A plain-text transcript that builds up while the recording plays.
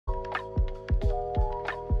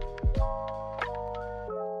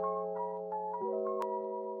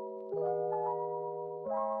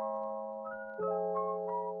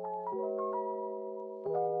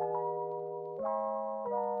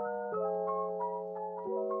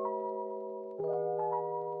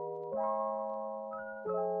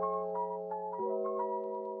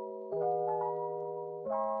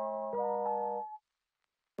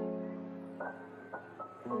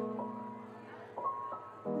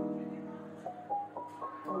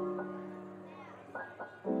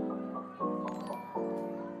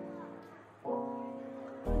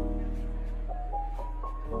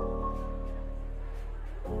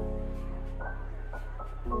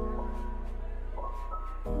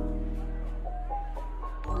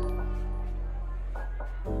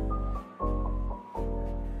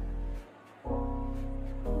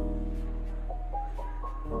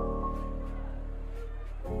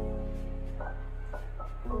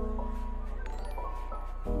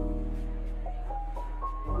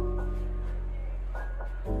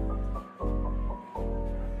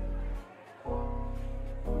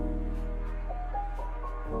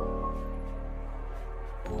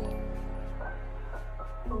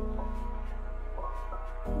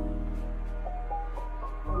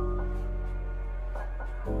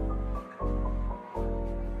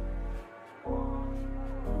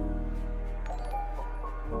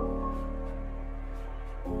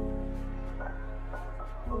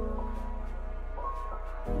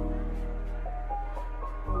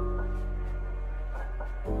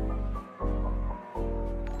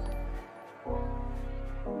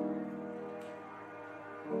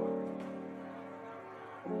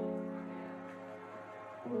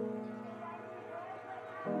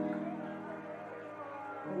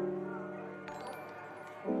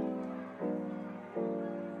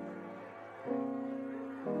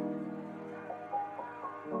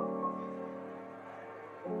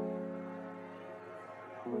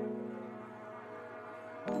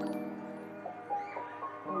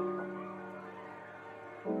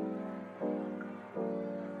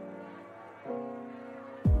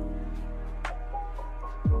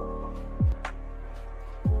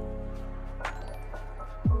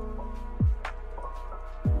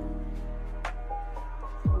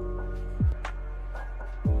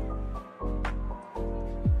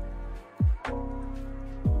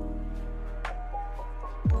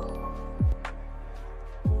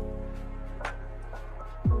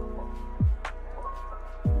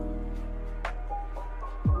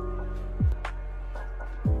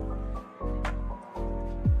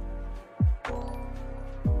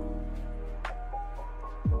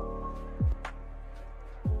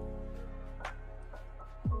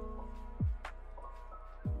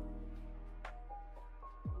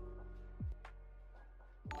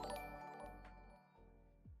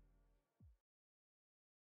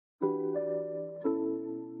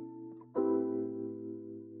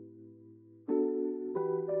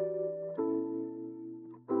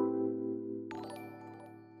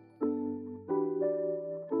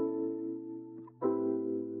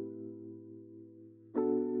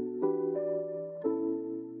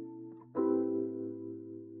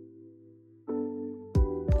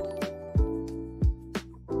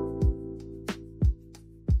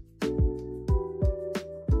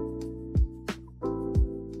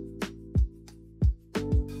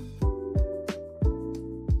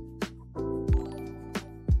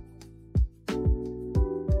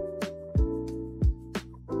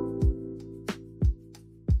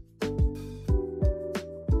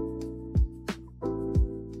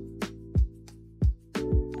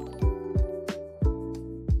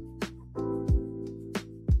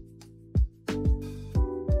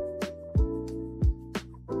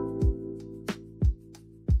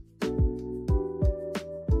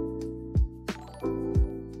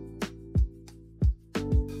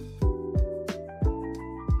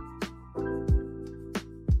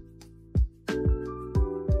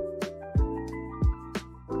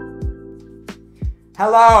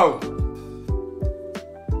Hello!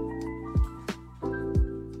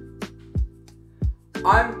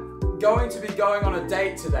 I'm going to be going on a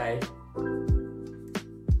date today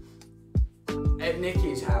at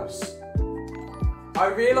Nikki's house. I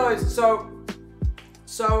realised,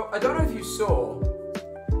 so I don't know if you saw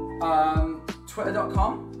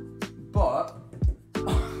Twitter.com, but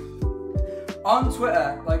on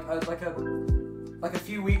Twitter, like a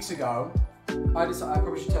few weeks ago, I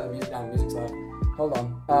probably should turn the music down. Music's loud. Hold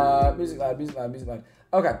on. Music loud.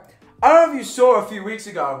 Okay. I don't know if you saw a few weeks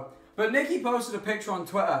ago, but Nikki posted a picture on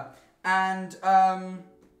Twitter, and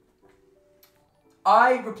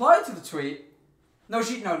I replied to the tweet. No,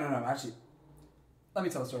 actually, let me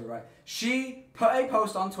tell the story right. She put a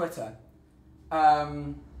post on Twitter,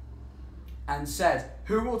 and said,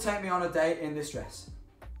 "Who will take me on a date in this dress?"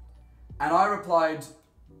 And I replied,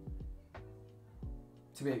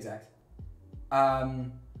 to be exact.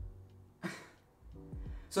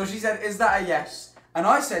 So she said, "Is that a yes?" And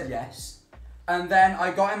I said yes. And then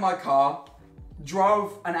I got in my car,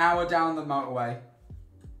 drove an hour down the motorway,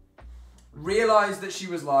 realised that she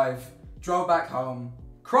was live, drove back home,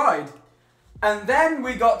 cried, and then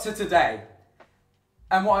we got to today.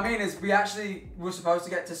 And what I mean is we actually were supposed to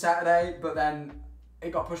get to Saturday, but then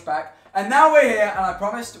it got pushed back. And now we're here, and I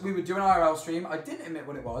promised we would do an IRL stream. I didn't admit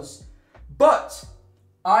what it was, but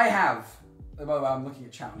I have, by the way, I'm looking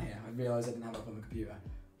at chat on here. I realised I didn't have it up on the computer.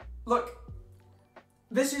 Look,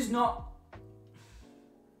 this is not...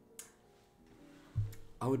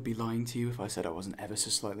 I would be lying to you if I said I wasn't ever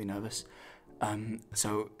so slightly nervous.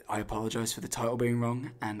 So I apologise for the title being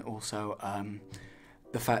wrong, and also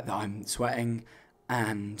the fact that I'm sweating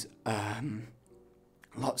and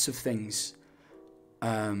lots of things.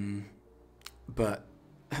 But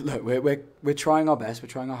look, we're trying our best. We're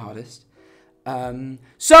trying our hardest.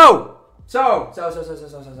 So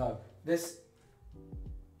this.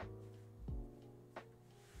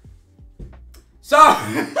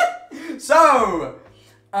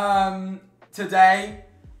 Today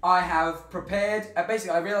I have prepared.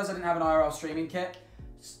 Basically, I realised I didn't have an IRL streaming kit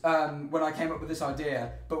when I came up with this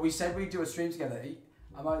idea. But we said we'd do a stream together.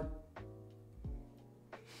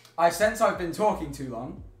 I sense I've been talking too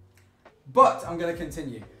long, but I'm going to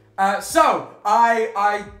continue. When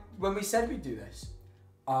we said we'd do this,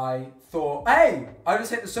 I thought, hey, I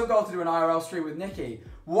just hit the sub goal to do an IRL stream with Nikki.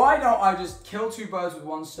 Why don't I just kill two birds with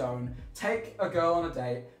one stone, take a girl on a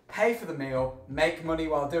date, pay for the meal, make money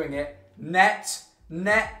while doing it, net, you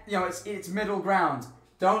know, it's middle ground.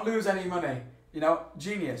 Don't lose any money. You know,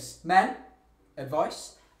 genius. Men,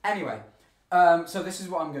 advice. Anyway, so this is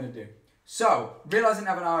what I'm going to do. So, realise I didn't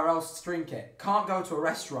have an IRL stream kit. Can't go to a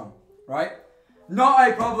restaurant, right? Not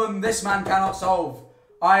a problem this man cannot solve.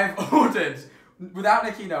 I have ordered, without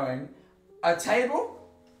Nikki knowing, a table,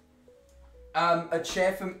 a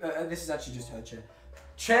chair for, this is actually just her chair.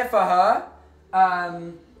 Chair for her,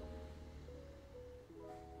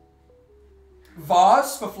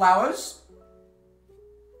 vase for flowers.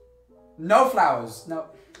 No flowers, no.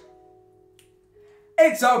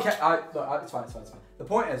 It's okay, look, it's fine. The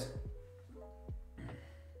point is,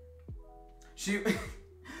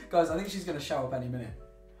 guys, I think she's gonna show up any minute.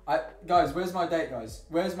 Guys, where's my date, guys?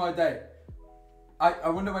 Where's my date? I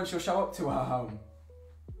wonder when she'll show up to her home.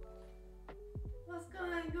 What's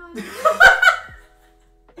going on?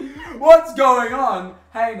 What's going on?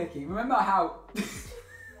 Hey, Nikki, remember how...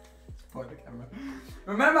 Point the camera.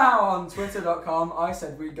 Remember how on twitter.com I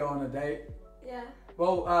said we'd go on a date? Yeah.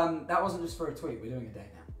 Well, that wasn't just for a tweet. We're doing a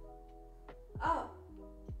date now. Oh.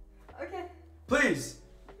 Okay. Please.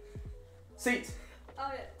 Seat.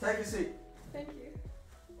 Oh, yeah. Take a seat. Thank you.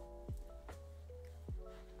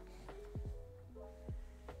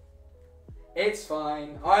 It's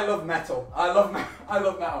fine. I love metal. I love metal.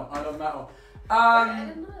 I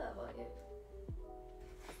didn't know that about you.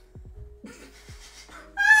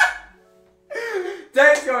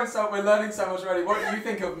 Date's going so. We're learning so much already. What do you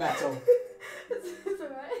think of metal? It's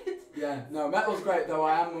alright. Yeah, no, metal's great though.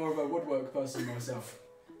 I am more of a woodwork person myself.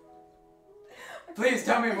 Please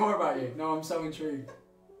tell me more about you. No, I'm so intrigued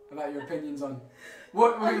about your opinions on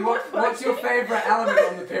what's your favourite element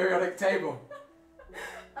on the periodic table?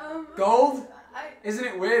 Gold? Isn't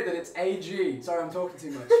it weird that it's AG? Sorry, I'm talking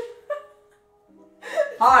too much.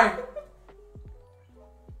 Hi.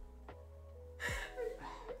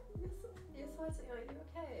 You're sweating. Are you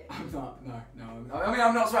okay? I'm not. No. I mean,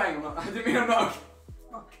 I'm not sweating. I didn't mean I'm not.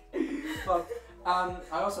 Fuck. I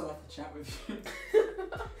also left the chat with you.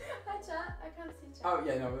 Hi, chat. I can't see chat. Oh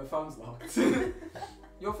yeah, no, the phone's locked.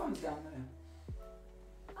 Your phone's down there.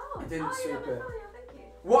 Oh. I didn't sweep it. Oh, yeah, thank you.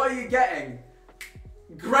 What are you getting?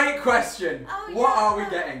 Great question. Oh, what yeah. are we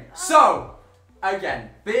getting? So, again,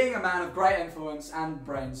 being a man of great influence and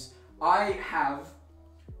brains, I have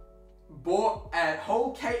bought a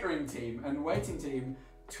whole catering team and waiting team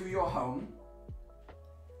to your home.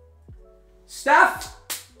 Staff,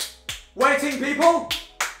 waiting people.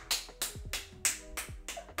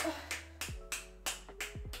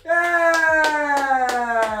 Yay!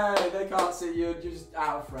 They can't see you. You're just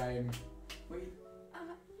out of frame.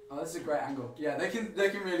 Oh, this is a great angle. Yeah, they can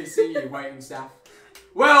really see you, waiting staff.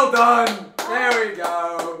 Well done! There we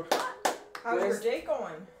go. How's your day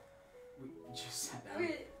going? We just sat down.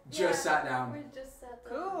 We just sat down. just sat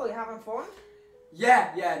down. Cool, you having fun?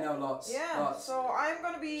 Yeah, no, lots. Yeah, lots. so I'm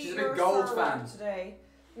going to be She's a your big gold server fan. today.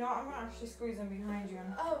 You know what, I'm going to actually squeeze in behind you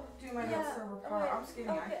and do my little server part. I'm just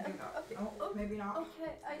kidding, I can do that. Okay, Oh, maybe not.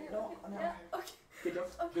 Okay, I know. No, Okay, no. yeah, okay. Good job,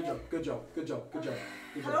 Okay. good job.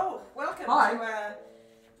 Hello, welcome Hi. to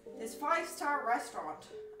this 5-star restaurant.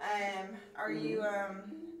 Are you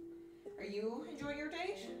enjoying your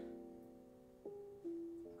date?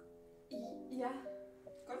 Yeah.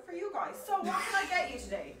 Good for you guys. So what can I get you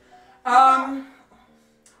today?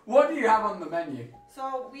 What do you have on the menu?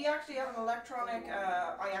 So we actually have an electronic.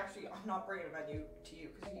 I'm not bringing a menu to you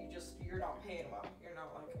because you're not paying well. You're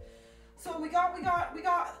not like. So we got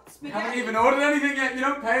spaghetti. You haven't even ordered anything yet. You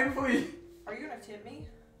don't pay before you. Are you gonna tip me?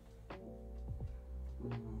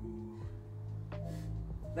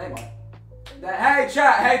 They might. Hey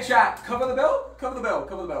chat. Cover the bill. I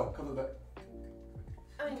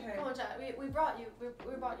mean, Okay. come on, chat. We brought you.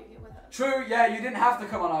 We brought you here with us. True. Yeah, you didn't have to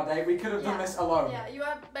come on our date. We could have done this alone. Yeah, you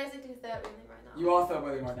are basically third wheeling right now. You are third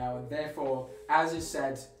wheeling right now, and therefore, as is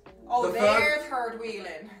said, Oh, The they're third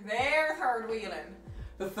wheeling. They're third wheeling.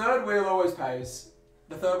 The third wheel always pays.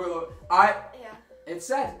 The third wheel. Yeah. It's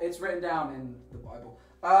said. It's written down in the Bible.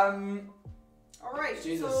 All right.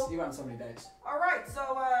 Jesus, So, you went on so many dates. all right. So,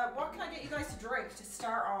 what can I get you guys to drink to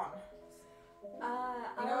start on?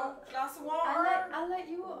 You know, glass of water. I'll let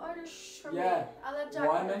you order for Yeah. me. I'll let Jack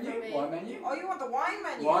Wine order for menu? me. Wine menu? Oh, you want the wine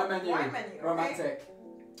menu? Wine menu. Wine menu. Okay. Romantic.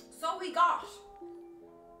 So we got.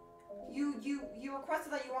 You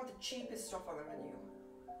requested that you want the cheapest stuff on the menu.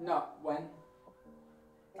 No, when?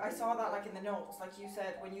 I saw that like in the notes. Like you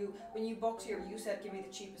said when you booked here, you said give me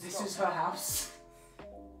the cheapest This stuff. is her house.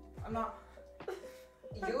 I'm not.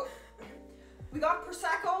 You. We got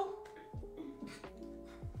prosecco.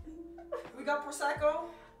 We got prosecco.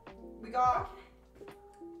 We got.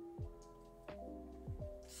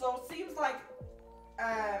 So it seems like.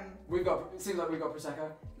 It seems like we've got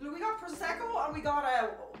prosecco. We got prosecco and we got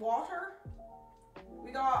water.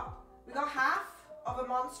 We got half of a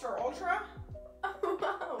Monster Ultra. Oh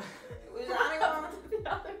wow. Was anyone?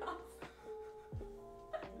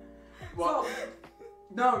 What? So,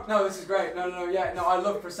 No, this is great. No, yeah, no, I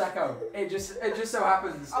love prosecco. It just so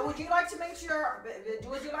happens. would you like to mix your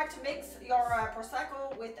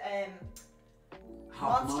prosecco with Half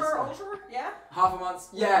a Monster Ultra? Yeah. Half a month.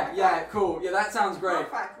 Yeah, cool. Yeah, that sounds great.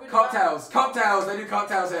 Perfect. We'll do Cocktails. They do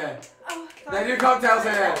cocktails here. Oh, that. They do cocktails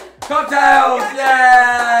here. Cocktails!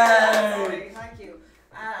 Yay! Sorry, thank you.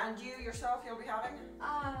 And you yourself, you'll be having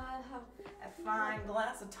I'll have. a fine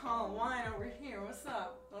glass of tall wine over here. What's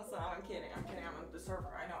up? I'm kidding. I'm the server.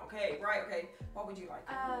 I know. Okay, right. Okay. What would you like?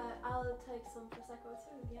 I'll take some prosecco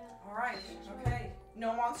too. Yeah. All right. Okay.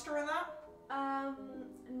 No Monster in that.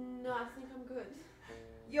 No, I think I'm good.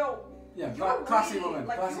 Yo. Yeah, You're classy really, woman.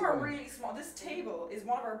 Like Classy you are woman. really small. This table is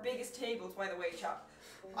one of our biggest tables, by the way, chap.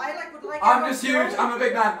 I would like. I'm everyone just to huge. know I'm a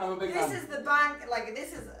big man. This is the bank. Like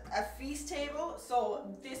this is a feast table, so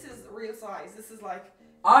this is real size. This is like.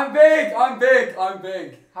 I'm big. How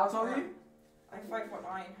tall are you? I'm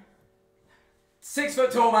 5'9". 6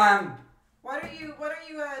 foot tall man. Why don't you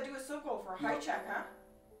do a sub goal for a height check, huh?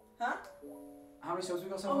 Huh? How many subs we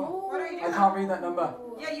got so far? Why don't you do I that? can't read that number.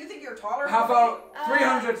 Yeah, you think you're taller. How than about me?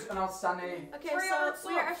 300 and I'll stand there? Okay, 300 so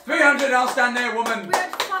we're at 300 and I'll stand there, woman. we're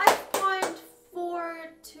at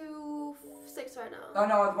 5.426 right now. Oh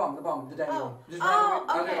no, at the bottom, the daily Oh. one. Just Oh,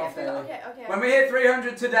 round it okay, off daily. okay. When we hit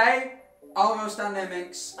 300 today, I'll go stand there,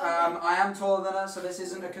 Minx. Okay. I am taller than her, so this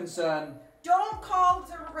isn't a concern. Don't call the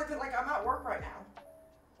server breaker like I'm at work right now.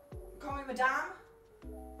 Call me madame.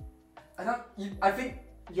 I think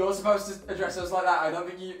you're supposed to address us like that. I don't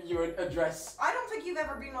think you would address. I don't think you've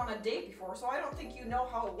ever been on a date before, so I don't think you know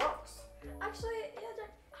how it works. Actually, yeah.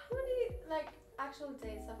 How many actual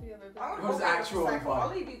dates have you ever been? I'm gonna What does go for a actual prosecco. imply? I'll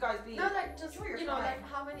leave you guys be. No, just Enjoy your you know, time.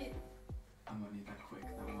 how many? I might need that quick.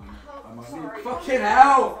 That wine. How- I might Sorry. need. Fucking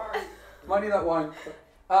hell! Sorry. Might need that wine.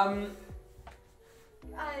 I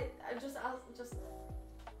just.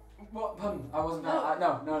 What? Pardon? I wasn't.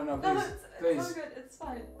 No. No, No, please. it's Please. all good. It's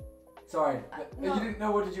fine. Sorry. no. You didn't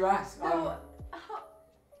know. What did you ask? No. How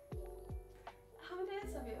many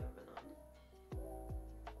dates have you ever been on?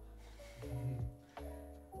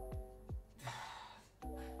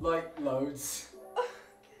 Like loads.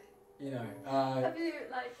 You know. Have you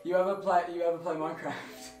You ever play Minecraft?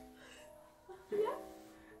 Yeah.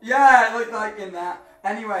 Yeah, like in that.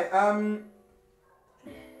 Anyway,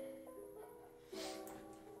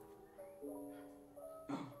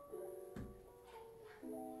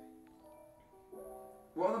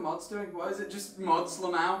 what are the mods doing? What is it? Just mods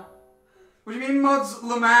Lamau? What do you mean mods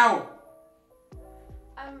Lamau?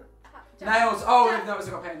 Nails. Oh, Jack, no, it's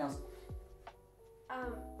got paint nails.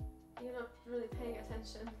 you're not really paying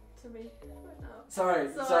attention to me right now. Sorry.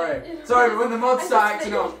 Sorry. But when the mods I start just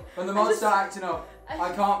acting figured- up, when the I mods just- start acting up, I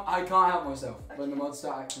can't help myself. When the Okay. mods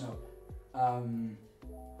start acting up.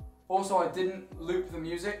 Also, I didn't loop the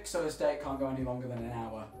music, so this date can't go any longer than an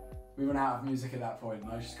hour. We run out of music at that point,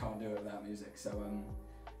 and I just can't do it without music. So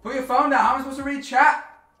put your phone down. How am I supposed to read chat,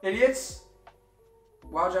 idiots?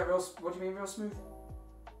 Wow, Jack, what do you mean real smooth?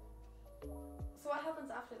 So what happens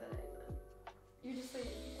after the date then? You just leave.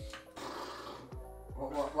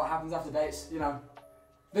 What happens after dates? You know,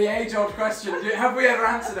 the age-old question. Have we ever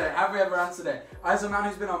answered it? As a man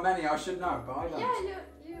who's been on many, I should know, but I don't. Yeah,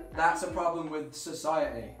 you. That's a problem with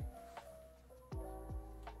society.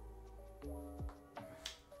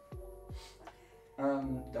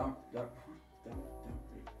 Don't.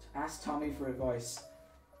 Ask Tommy for advice.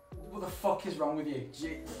 What the fuck is wrong with you?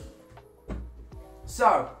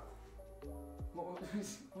 So, what?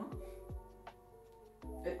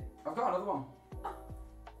 I've got another one.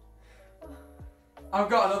 I've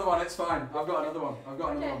got another one. It's fine. I've got another one. I've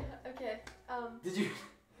got another one. Okay. Did you?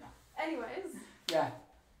 Anyways. Yeah.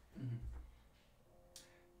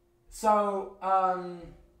 So, My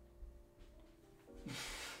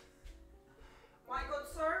good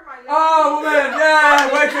sir, my lady. oh woman,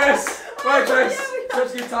 yeah, waitress, waitress.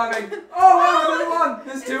 Such good timing. Oh wow, another one.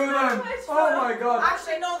 There's two of them. Oh my god.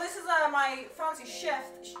 Actually, no, this is my fancy chef.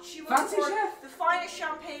 She will Fancy pour chef? the finest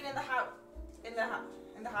champagne in the house. In the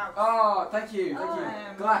house. Oh, thank you, thank you.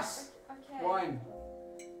 Oh, Glass, Okay. wine.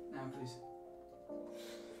 Now, please.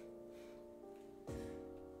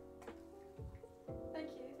 Thank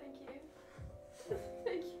you.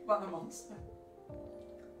 Thank you. About the monster.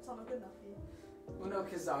 It's not good enough for you. Well, no,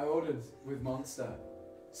 because I ordered with Monster,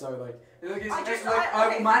 so like,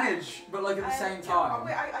 I I manage, but like at the same time.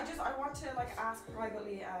 Wait, I want to like ask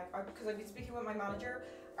privately, because I've been speaking with my manager.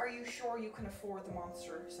 Are you sure you can afford the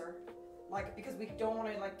monster, sir? Like, because we don't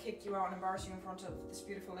want to like kick you out and embarrass you in front of this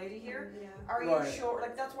beautiful lady here. Yeah. Are you sure?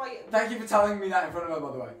 Like, that's why. Thank you for telling me that in front of her,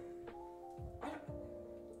 by the way.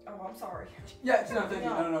 Oh, I'm sorry. Yeah, no, thank you.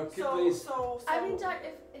 No, please. I mean, Jack,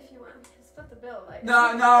 if you want to split the bill, like.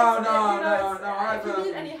 No, If you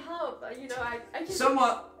need any help, you know, I can.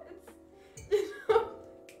 Somewhat.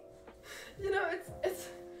 It's.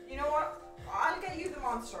 You know what? I'll get you the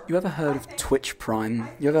monster. You ever heard of Twitch Prime?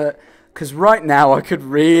 You ever? Because right now I could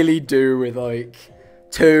really do with like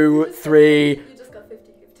 2, 3. You just got 50-50.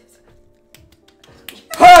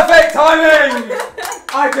 Perfect timing.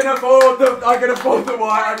 I can afford the wine. I can afford the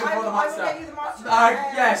monster. I will get you the monster.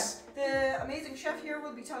 Yes. The amazing chef here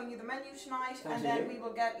will be telling you the menu tonight, and then we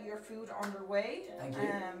will get your food underway. Thank you.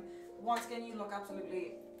 Once again, you look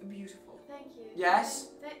absolutely beautiful. Thank you. Yes.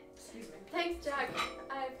 Excuse me. Thanks, Jack.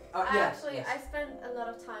 Yes. I spent a lot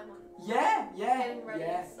of time on Yeah. getting ready.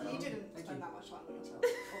 So. You didn't Thank spend you. that much time on yourself,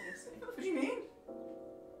 obviously. What do you mean?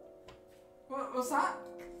 What's that?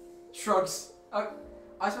 Shrugs. I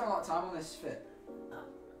spent a lot of time on this fit.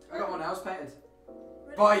 I got my nails painted.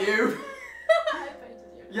 Really? By you. I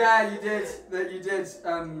painted you. Yeah, you did. That you did.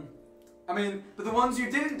 I mean, but the ones you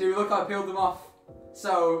didn't do, look, I peeled them off.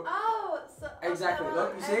 So. Oh, so. Exactly. Okay,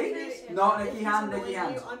 Look, you see? appreciate it. Not If Nicky he's hand, annoying Nicky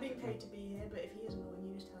hand. you, I'm being paid to be here, but if he is annoying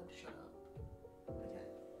you, just tell him to shut up. Okay.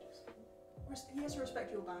 He has to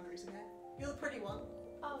respect your boundaries, okay? You're the pretty one.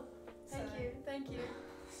 Oh, thank So- you. Thank you.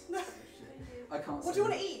 I can't. What say do you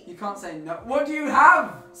want no. to eat? You can't say no. What do you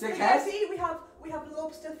have, Okay, sickhead? see, we have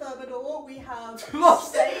lobster thermidor, we have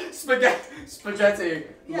Lobster, steak. spaghetti,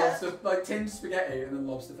 Yeah. lobster, like tinned spaghetti, and then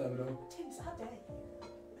lobster thermidor. Tim's that day.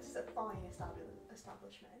 This is a fine establishment.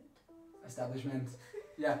 Establishment.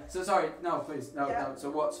 Yeah. So sorry. No, please. No. Yeah. No. So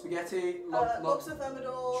what? Spaghetti, Lobster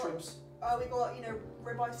thermidor. shrimps. We got,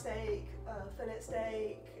 ribeye steak, fillet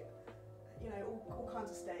steak, all kinds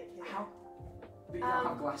of steak here. How? But you don't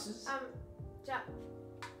have glasses. Jack.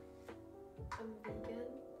 I'm vegan.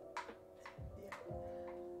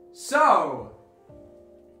 So.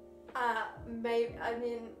 Maybe. I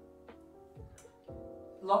mean.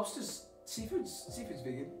 Lobsters, seafood's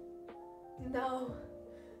vegan. No.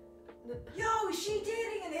 Yo, is she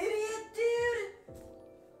dating an idiot, dude?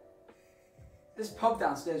 This pub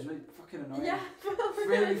downstairs is really fucking annoying. Yeah.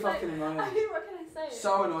 Really fucking annoying. I mean, what can I say?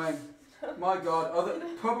 So annoying. My god. Oh, the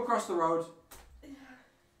pub across the road.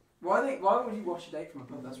 Why would you watch a date from a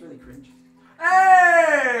pub? That's really cringe.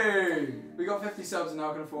 Hey! We got 50 subs and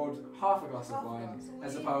now can afford half a glass of wine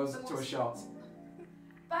as opposed to a shot.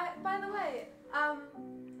 By the way,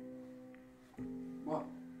 What?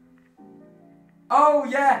 Oh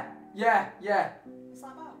yeah! What's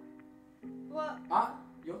that about? what?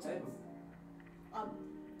 Your table.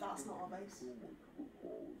 That's not our base.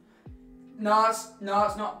 No,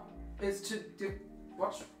 it's not. It's to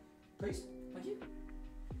watch, please. Thank you.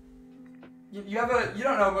 You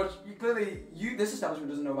don't know much. This establishment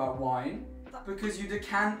doesn't know about wine because you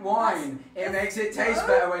decant wine. It makes it taste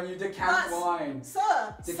better when you decant wine.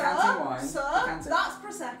 Sir, Decanting wine. Sir, Decanting. that's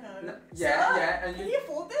prosecco. No, Sir, yeah, and can you. you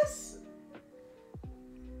afford this?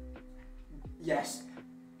 Yes.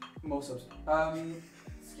 More subs.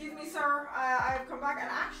 Excuse me, sir. I've come back, and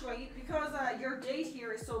actually, because your date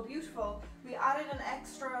here is so beautiful, we added an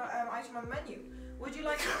extra item on the menu. Would you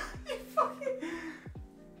like? You fucking.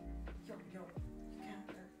 Yo, you can't.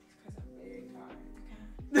 These guys are big time.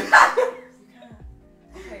 You can't.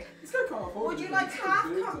 Okay. This guy can't afford Would it, you but like he's half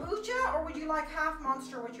good. kombucha or would you like half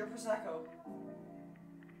Monster with your prosecco?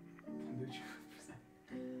 Kombucha.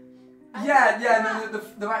 Yeah, no,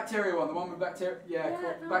 the bacteria one, the one with bacteria. Yeah,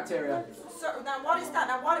 cool. no, Bacteria. So now what is that?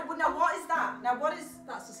 Now what is that? Now what is?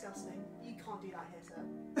 That's disgusting. You can't do that here, sir.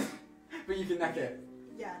 But you can neck it.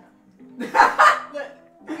 Yeah, no. Look,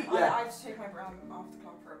 Yeah. I have to take my brown off the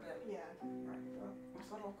clock for a bit. Yeah. Right, well.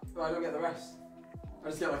 What's that look? But I don't get the rest. I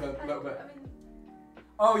just get like a little bit. I mean,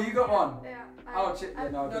 Oh, you got one. yeah. Oh, shit. Yeah,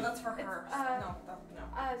 no, No, that's for It's, her. uh, No.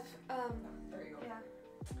 There you go.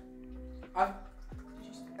 yeah.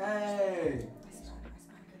 Hey.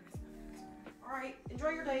 Alright, enjoy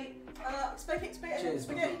your day. Spaghetti, Cheers.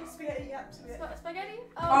 spaghetti, yeah, spaghetti. Spaghetti?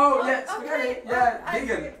 Oh, yeah, spaghetti. Okay. Yeah,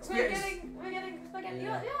 vegan. We're Spaghetti. getting spaghetti.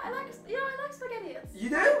 Yeah. I like spaghetti. It's, You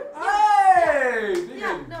do? Hey! Vegan.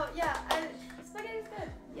 yeah, no, yeah. Spaghetti's good.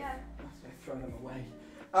 Yeah. I've thrown them away.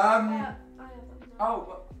 I have them. No. Oh,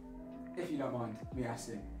 well, if you don't mind me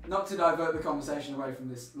asking, not to divert the conversation away from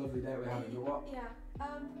this lovely date we're having, but what? Yeah.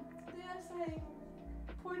 They are saying,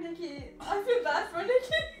 poor Nikki. I feel bad for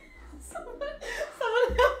Nikki. someone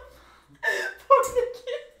help. Poor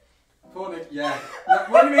Nikki. Poor Nick, yeah. No,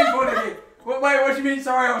 what do you mean, poor Nicky? Wait, what do you mean?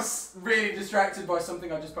 Sorry, I was really distracted by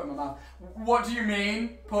something I just put in my mouth. What do you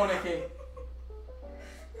mean, poor Nicky?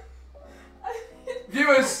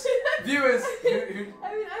 Viewers, who,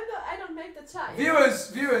 I don't make the chat.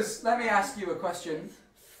 viewers, let me ask you a question.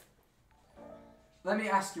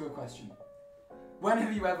 When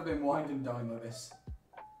have you ever been wined and dined like this?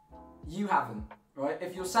 You haven't, right?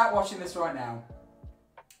 If you're sat watching this right now,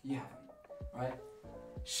 you haven't, right?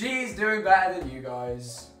 She's doing better than you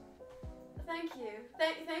guys. Thank you.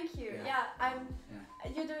 Thank you. Yeah.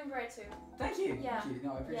 You're doing great too. Thank you. Yeah. Thank you.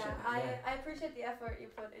 No, I appreciate Yeah, it. Yeah. I appreciate the effort you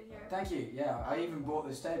put in here. Thank you. Yeah, I even bought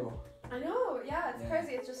this table. I know. Yeah, it's Yeah.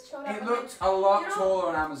 crazy. It just showed up. It on looked a lot You know- taller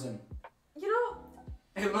on Amazon. You know.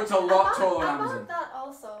 It looked a lot about, taller on about Amazon. that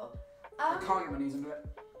also. I can't get my knees under it.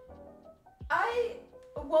 I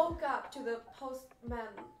woke up to the postman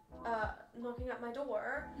knocking at my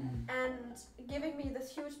door and giving me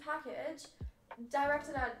this huge package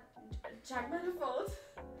directed at Jack Manifold.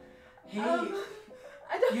 He.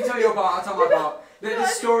 I don't You tell your part. I'll tell my part.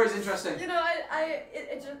 This story's interesting. You know,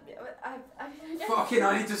 it just, I guess. Fucking,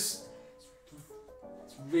 I need to. It's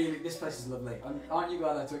really. This place is lovely. Aren't you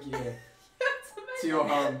glad I took you here? It's amazing. To your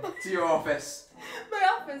home. To your office.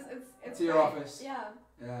 My office, it's To your great. office. Yeah,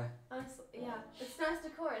 Yeah. honestly, yeah. It's nice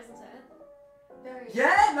decor, isn't it? Very.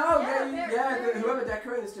 Yeah. No. Yeah, Yeah. very- Whoever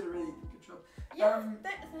decorated this did a really good job. Yeah,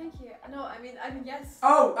 thank you. No, I mean, yes.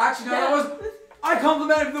 Oh, actually, no. Yeah. That was. I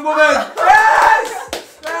complimented the woman.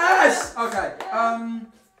 Yes. Yes. Okay.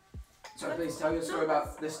 Sorry, please tell your story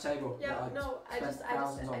about this table. Yeah, that no, I spent just,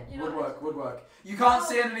 thousands on. you know, Woodwork. You can't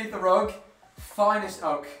see underneath the rug. Finest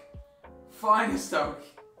oak. Finest oak.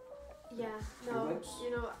 Yeah, no, Lips.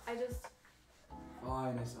 you know, I just,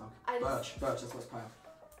 Finest oak. I just- Birch, that's what's pale.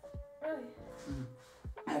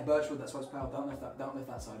 really. Birchwood, that's what's pale. Don't lift that side up. Don't lift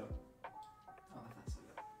that side up.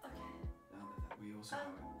 Okay. Don't lift that. We also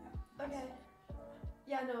have it. Okay.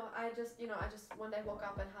 Yeah, no, I just one day woke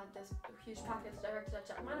up and had this huge package directed at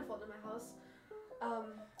Jack Manifold in my house.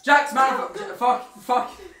 Jack's Manifold.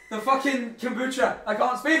 Fuck. The fucking kombucha. I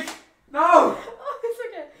can't speak. No. Oh, it's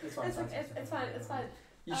okay. It's fine. It's fine.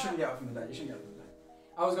 You shouldn't get up from the bed.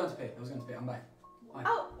 I was going to pee. I'm back. Fine.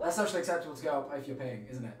 Oh, That's socially acceptable to get up if you're peeing,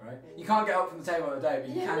 isn't it? Right? You can't get up from the table on the day, but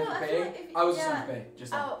you Yeah, can no, if I you're feel peeing. like if- I was just yeah. going to pee.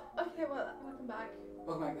 Just then. oh, okay. Well, welcome back.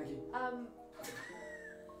 Welcome back. Thank you.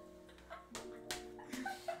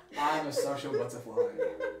 I'm a social butterfly.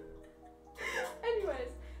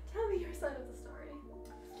 Anyways, tell me your side of the story.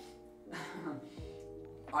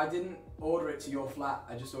 I didn't order it to your flat.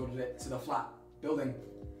 I just ordered it to the flat building,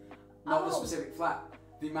 not the Oh. specific flat.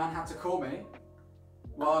 The man had to call me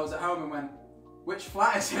while I was at home and went, "Which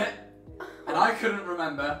flat is it?" And I couldn't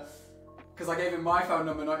remember because I gave him my phone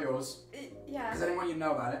number, not yours, Yeah. because I didn't want you to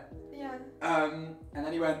know about it. Yeah. And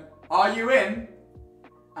then he went, "Are you in?"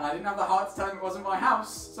 And I didn't have the heart to tell him it wasn't my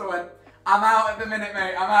house, so I went, "I'm out at the minute,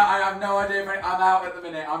 mate. I'm out. I have no idea if I'm out at the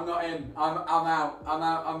minute. I'm not in. I'm out.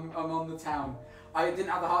 I'm on the town." I didn't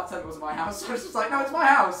have the heart to tell him it wasn't my house, so I was just like, "No, it's my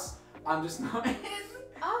house. I'm just not in."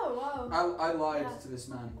 Oh wow. I lied Yeah. to this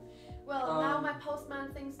man. Well, now my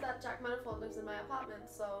postman thinks that Jack Manifold lives in my apartment,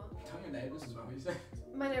 so Tell your neighbours as well, you say.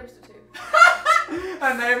 my neighbours do too.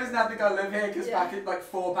 And neighbours now think I live here because Yeah. like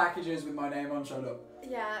 4 packages with my name on showed up.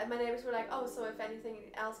 Yeah, and my neighbours were like, "Oh, so if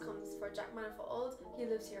anything else comes for Jack Manifold, he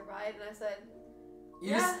lives here, right?" And I said, You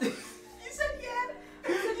Yeah. just, you said yeah.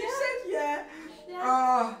 You yeah. said yeah.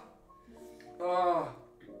 "Yeah." Oh.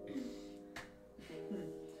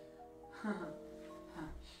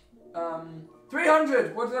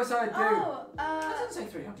 300. What did I say I'd do? Oh, It doesn't say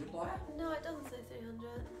 300, liar. no, it doesn't say 300.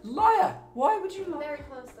 Liar. Why would you lie? Very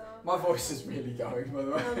close though. My voice is really going, by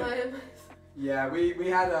the way. No, my Yeah, we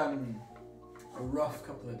had a rough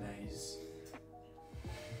couple of days.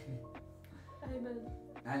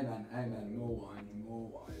 Amen. Amen. More wine.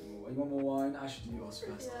 You want more wine? I should do yours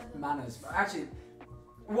first. Yeah. Manners. Actually,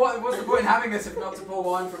 What's the point in having this if not to pour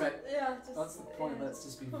wine from it? Yeah, just, That's the point. Let's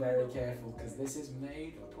just be very careful because this is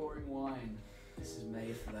made for pouring wine. This is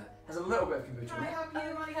made for that. Has a little bit of kombucha Can in I it. help you?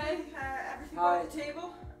 Everything Hi. on the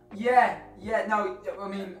table? Yeah, no, I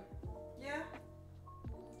mean, Yeah.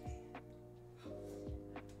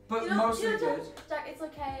 but You know, mostly you know, good. Jack, it's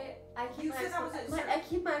okay. I keep, You my, said that was it, sir. I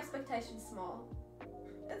keep my expectations small.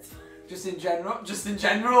 It's fine. Just in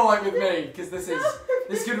general, like with me, because this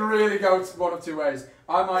could really go one of two ways.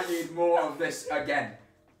 I might need more of this again.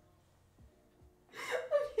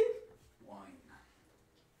 Wine.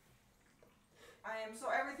 So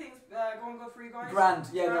everything's going good for you guys? Grand.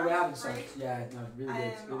 Yeah, no, we haven't. So Great. yeah, no, really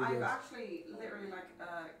good. Really I've good. actually literally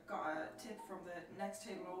got a tip from the next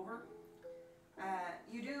table over.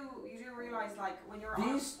 You do realize like when you're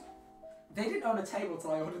They didn't own a table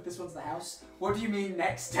till I ordered this one to the house. What do you mean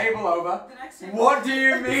next table over? the next table. What do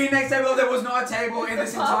you mean next table over? There was not a table in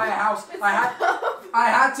this entire house. I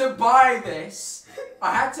had to buy this.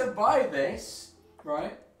 I had to buy this,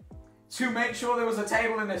 right? To make sure there was a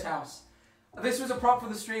table in this house. This was a prop for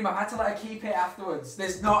the stream. I had to let her keep it afterwards.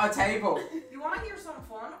 There's not a table. You want to hear something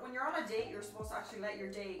fun? When you're on a date, you're supposed to actually let your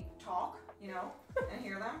date talk, you know, and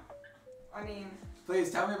hear them. I mean, Please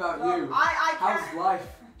tell me about look, you. I How's can't. life?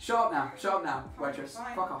 Shut up now, waitress.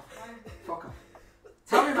 Fine, Fuck off. fine. Fuck off.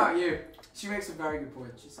 Tell me about you. She makes a very good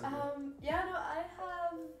point. She's so good. Yeah, no, I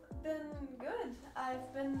have been good.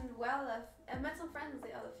 I've been well. I met some friends a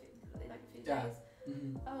few Yeah. days.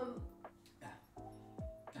 Mm-hmm.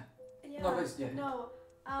 Yeah. No, please, yeah. No.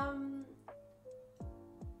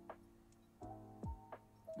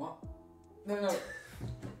 What? No.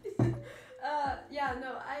 Yeah,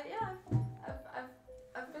 no,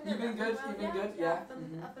 I've been good. You've been good, Well, you've been good, yeah.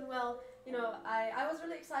 I've been well. You know, I was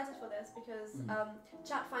really excited for this because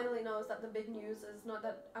chat finally knows that the big news is not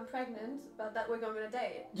that I'm pregnant, but that we're going on a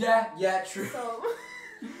date. Yeah, true. So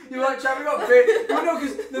You're like, chat, we got big. Well, no,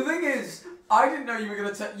 because the thing is, I didn't know you were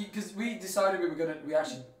gonna tell. Because we decided we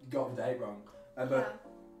actually got the date wrong. But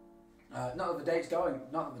not that the date's going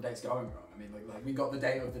wrong. I mean, like we got the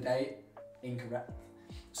date of the date incorrect.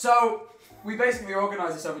 So we basically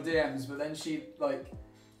organised this over DMs, but then she like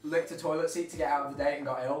licked a toilet seat to get out of the date and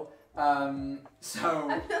got ill. So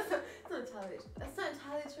that's not entirely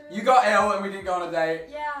true. you got ill and we didn't go on a date.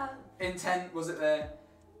 Yeah. Intent was it there?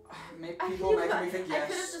 People making me think I could have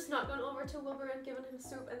yes. just not gone over to Wilbur and given him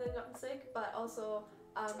soup and then gotten sick, but also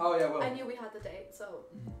Oh yeah, well. I knew we had the date, so.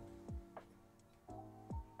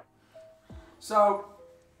 So,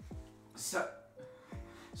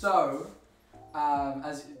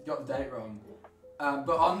 as you got the date wrong,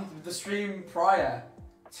 but on the stream prior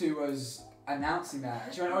to us announcing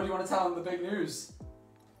that, do you want to tell them the big news?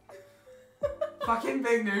 Fucking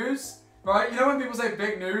big news, right? You know when people say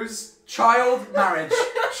big news? Child marriage,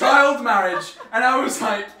 and I was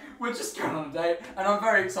like, we're just going on a date, and I'm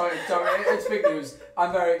very excited. So it's big news.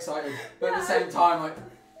 I'm very excited, but at the same time, like,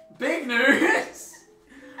 big news.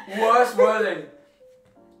 Worst wording.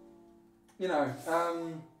 You know,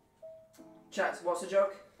 chat, what's a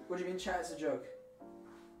joke? What do you mean chat's a joke?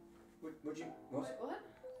 What? Wait, what?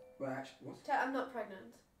 Well, actually, what? Chat, I'm not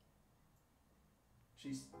pregnant.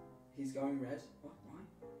 He's going red. What? Why?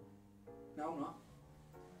 No, I'm not.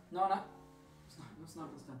 No. It's not.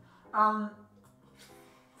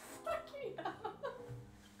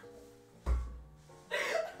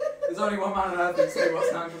 There's only one man on earth who can say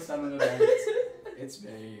what's 9% on the day. It's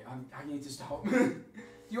me. I need to stop. Do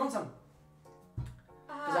you want some?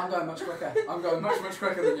 Because I'm going much quicker. I'm going much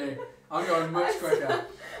quicker than you. I'm going much quicker.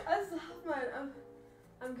 I still have mine.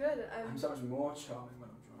 I'm good. I'm so much more charming when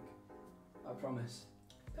I'm drunk. I promise.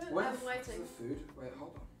 Good. Where I'm the waiting. the food? Wait,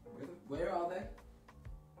 hold on. Where are they?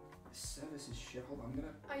 This service is shit. Hold on, I'm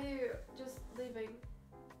gonna. Are you just leaving?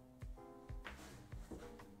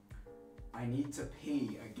 I need to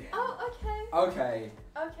pee again. Oh, okay. Okay.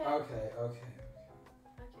 Okay.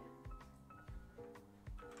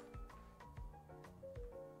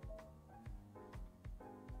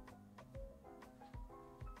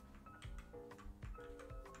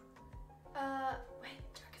 Wait,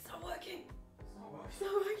 Jack, it's not working. It's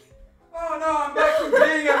not working. Oh no, I'm back from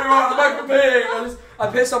peeing, everyone. I'm back from peeing. I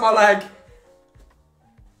pissed on my leg.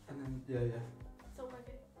 And then yeah. It's not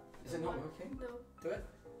working. Is it not working? No. Do it.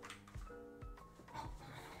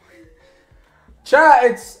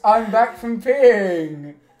 Chat, I'm back from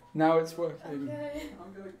peeing. Now it's working. Okay.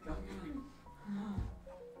 I'm going.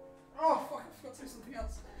 Oh fuck! I forgot to do something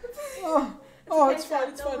else. Oh, okay, it's fine. Chat,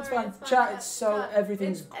 It's don't fine. It's worry, fine. it's fine, Chat, Chat, it's so Chat.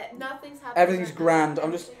 everything's Nothing's happening. everything's right grand. now.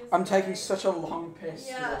 I'm taking Everything is such a long piss because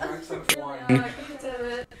Yeah. I drank so much wine. Yeah, I can do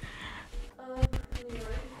it. Anyway.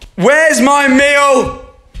 Where's my meal?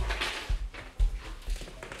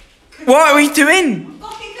 What are we doing?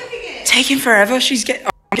 Fucking cooking it. Taking forever. She's getting.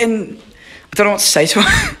 I don't know what to say to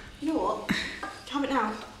her. You know what? Have it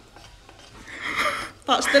now.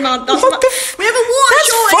 That's the man. That's What the f- We have a water That's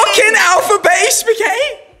shortage. fucking alphabet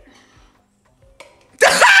spaghetti.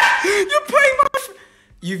 You're putting my.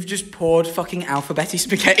 You've just poured fucking alphabet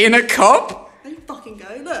spaghetti in a cup. There you fucking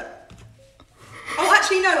go. Look. Oh,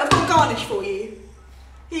 actually, no. I've got garnish for you.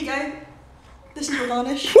 Here you go. This is your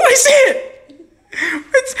garnish. What is it?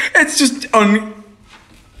 It's just on.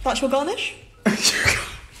 That's your garnish.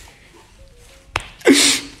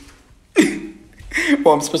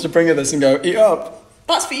 Well, I'm supposed to bring her this and go eat up.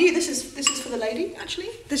 That's for you. This is for the lady. Actually,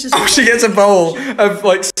 this is. Oh, she gets a bowl of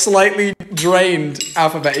like slightly drained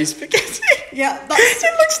alphabet spaghetti. Yeah, that's.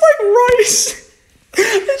 It looks like rice.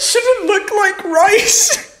 It shouldn't look like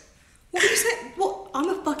rice. What did you say? What? I'm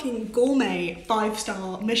a fucking gourmet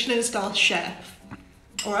 5-star Michelin star chef.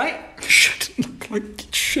 All right.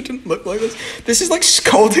 It shouldn't look like this. This is like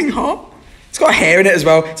scalding hot. It's got hair in it as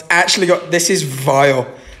well. It's actually got. This is vile.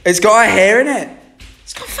 It's got a hair in it.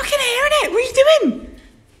 It's got fucking hair in it. What are you doing?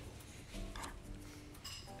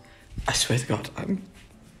 I swear to God, I'm.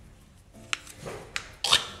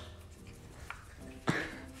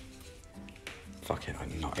 Fuck it,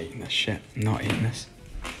 I'm not eating this shit. I'm not eating this.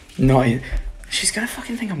 Not eating. She's gonna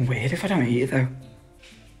fucking think I'm weird if I don't eat it though.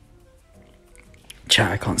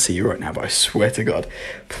 Chat, I can't see you right now, but I swear to God,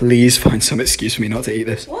 please find some excuse for me not to eat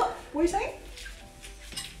this. What? What are you saying?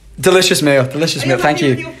 Delicious meal, delicious meal. Thank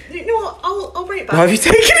you. You know what? I'll bring it back. Why have you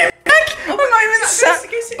taken it back? I'm not even sat.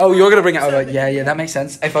 Go sit Oh, down. you're gonna bring it over. So- Yeah, that makes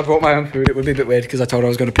sense. If I brought my own food, it would be a bit weird because I told her I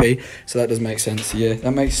was gonna pee. So that does make sense. Yeah,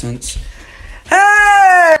 that makes sense.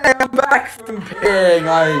 Hey, I'm back from peeing.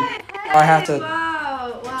 I had to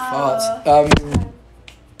Wow. fart. Wow.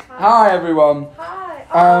 Hi everyone. Hi.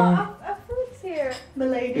 Um, a fruit's here.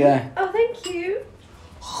 Milady. Yeah. Oh, thank you.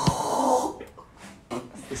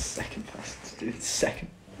 That's the second person to do the second.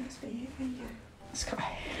 That's for you. There you go. It's got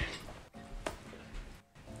hair.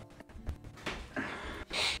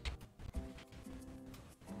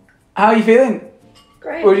 How are you feeling?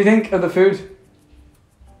 Great. What do you think of the food?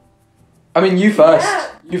 I mean, you first. Yeah.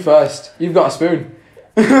 You first. You've got a spoon.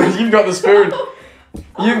 You've got the spoon.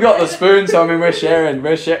 You've got the spoon, so I mean, we're sharing.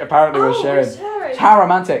 Apparently, we're sharing. We're sharing. How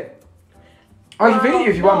romantic. Oh, you can feed it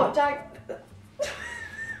if you want.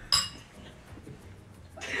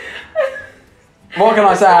 What can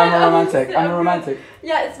I say? I'm a romantic. I'm a romantic.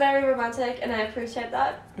 Yeah, it's very romantic, and I appreciate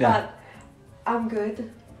that. Yeah. But I'm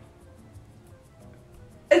good.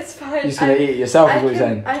 It's fine. You're just gonna eat it yourself, is what you're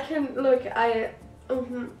saying. I can look.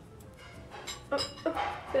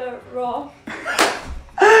 They're raw.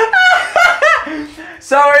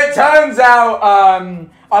 So it turns out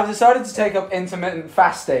I've decided to take up intermittent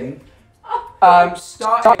fasting.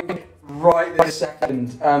 Starting right this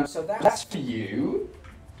second. So that's for you.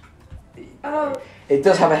 Oh. It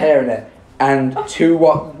does have a hair in it and two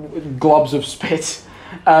globs of spit.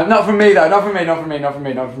 Not from me though. Not from me. Not from me. Not from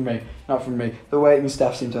me. Not from me. Not from me. The waiting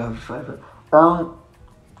staff seem to have a favourite.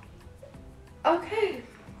 Okay.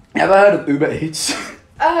 Ever heard of Uber Eats?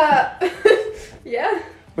 Yeah.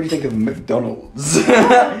 What do you think of McDonald's?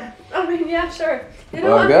 I mean, yeah, sure. You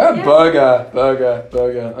know Burger.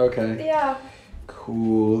 Okay. Yeah.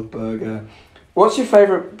 Cool burger. What's your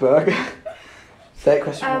favourite burger? Third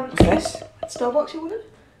question. Yes. Starbucks, you wanted?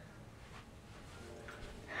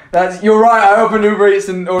 You're right. I opened Uber Eats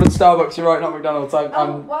and ordered Starbucks. You're right, not McDonald's.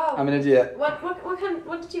 Wow. I'm an idiot.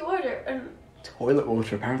 What did you order? Toilet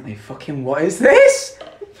water, apparently. Fucking what is this?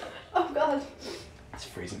 Oh God. It's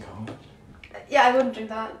freezing cold. Yeah, I wouldn't drink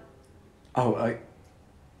that. Oh,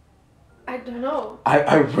 I don't know.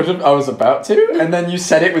 I would have. I was about to, and then you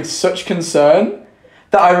said it with such concern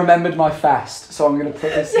that I remembered my fast. So I'm gonna put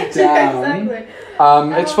this down. Exactly.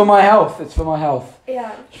 It's for my health. It's for my health.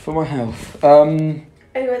 Yeah. It's for my health.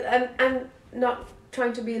 Anyways, I'm not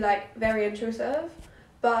trying to be like very intrusive,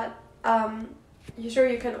 but you sure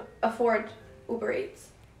you can afford Uber Eats?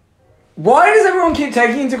 Why does everyone keep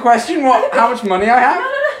taking into question how much money I have?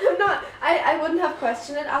 No, I'm not. I wouldn't have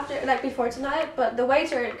questioned it after, like, before tonight, but the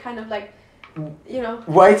waiter kind of like, you know.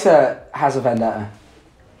 Waiter has a vendetta.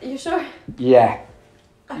 You sure? Yeah.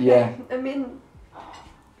 Okay. Yeah. I mean.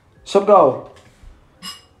 Sub goal.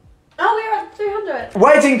 Oh, we're at 300.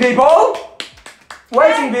 Waiting people.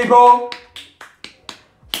 Waiting people.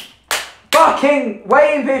 Fucking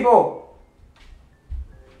waiting people.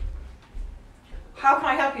 How can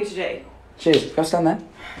I help you today? Cheers. Go stand there.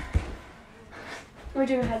 We're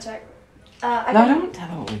doing a head check. No, don't tell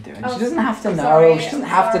her what we're doing. Oh, She doesn't have to I'm know. sorry, She doesn't I'm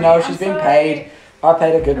have to sorry, know. I'm She's been sorry. paid. I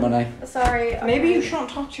paid her good money. Sorry. Maybe okay. you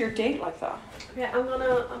shouldn't talk to your date like that. Okay, I'm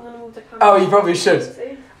gonna move the camera. Oh, you probably should.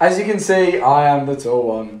 See? As you can see, I am the tall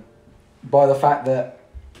one. By the fact that...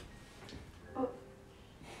 Oh.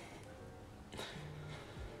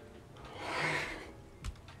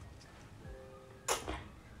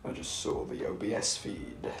 I just saw the OBS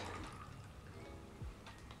feed.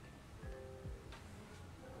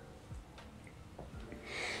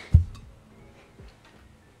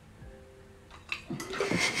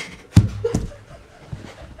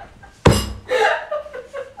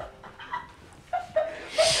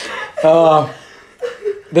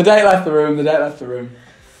 The date left the room, the date left the room.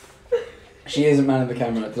 She isn't manning the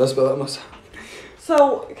camera. Did I spell that myself?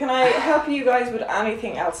 So, can I help you guys with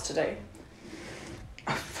anything else today?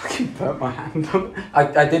 I fucking burnt my hand on it.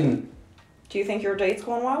 I didn't. Do you think your date's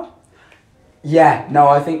going well? Yeah, no,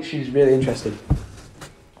 I think she's really interested.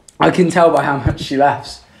 I can tell by how much she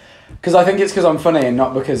laughs. Because I think it's because I'm funny and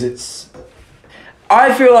not because it's...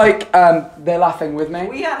 I feel like they're laughing with me.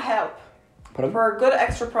 We had help. Pardon? For a good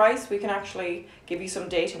extra price, we can actually give you some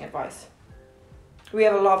dating advice. We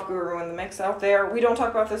have a love guru in the mix out there. We don't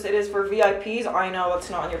talk about this. It is for VIPs. I know it's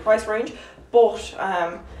not in your price range, but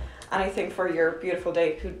anything for your beautiful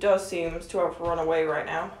date who does seems to have run away right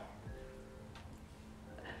now.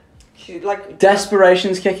 She like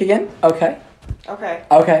Desperation's kick again? Okay. Okay.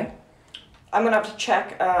 Okay. I'm gonna have to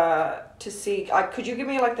check to see. Could you give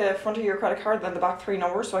me like the front of your credit card, then the back 3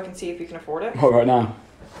 numbers, so I can see if you can afford it? What, right now?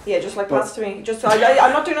 Yeah, just like pass to me. Just I'm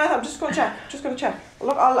not doing anything. I'm just gonna check. Just gonna check.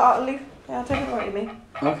 Look, I'll leave. Yeah, I'll take it away with me.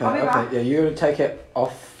 Okay, I'll be okay. back. Yeah, you're going to take it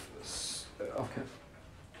off. Okay.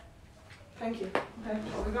 Thank you. Okay,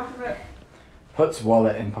 I'll be back in a bit. Puts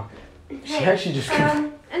wallet in pocket. She actually just...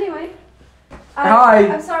 Anyway. Hi.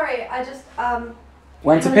 I'm sorry. I just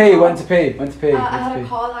Went to I had a pee, call. went to pee, went to pee. I went had to a pee.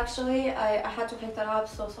 call actually. I had to pick that up.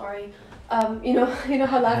 So sorry. You know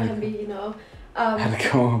how life can be. You know. Had a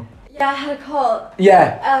call. Yeah, I had a call.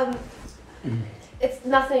 Yeah. It's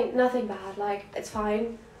nothing bad. Like it's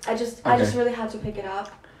fine. I just really had to pick it up.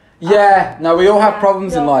 Yeah, no, we all have yeah,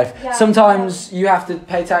 problems in no, life. yeah, Sometimes you have to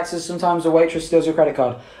pay taxes, sometimes a waitress steals your credit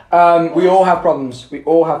card. We all have problems. We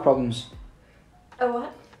all have problems. A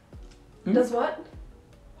what? Hmm? Does what?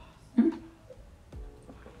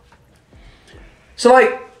 So,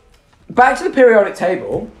 like, back to the periodic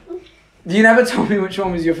table. You never told me which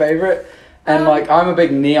one was your favourite. And, like, I'm a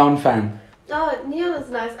big neon fan. Oh, neon is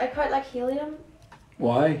nice. I quite like helium.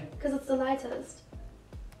 Why? Because it's the lightest.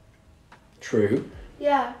 True.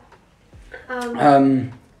 Yeah.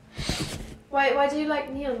 Why do you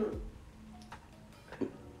like neon?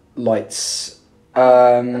 Lights.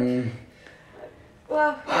 Well,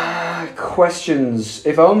 Questions.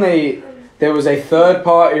 If only there was a third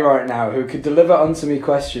party right now who could deliver unto me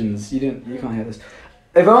questions. You can't hear this.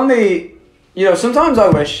 If only, sometimes I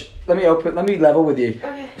wish, let me level with you.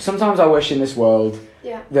 okay. Sometimes I wish in this world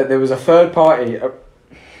Yeah. that there was a third party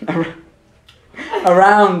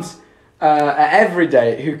around every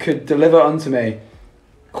day who could deliver unto me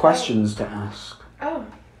questions to ask. Oh,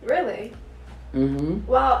 really? Mm-hmm.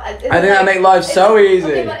 Well, I think that make life so easy.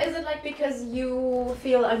 Okay, but is it like because you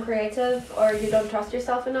feel uncreative or you don't trust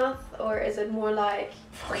yourself enough, or is it more like?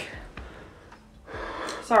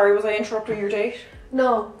 Sorry, was I interrupting your date?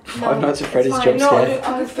 No. Five Nights at Freddy's fine. jump No,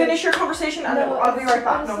 scare. finish your conversation and No, I'll be right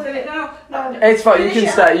back. No, honestly- no. It's fine. You Finish can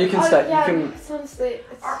it. stay. You can Oh, stay. yeah, You can. it's honestly,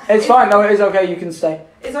 It's fine. No, it is okay. You can stay.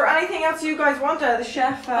 Is there anything else you guys want? The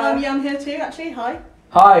chef. Yeah, I'm here too, actually. Hi.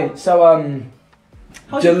 Hi. So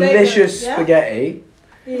How's your day delicious going? Yeah? spaghetti.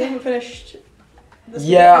 You haven't finished the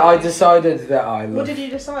Yeah, I spaghetti? decided that I What love did you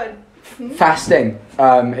decide? fasting.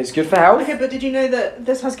 It's good for health. Okay, but did you know that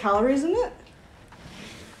this has calories in it?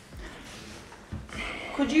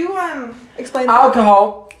 Could you Explain that.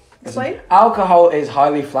 Alcohol. Explain. Alcohol is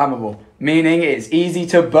highly flammable, meaning it's easy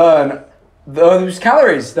to burn those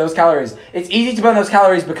calories. It's easy to burn those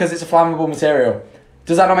calories because it's a flammable material.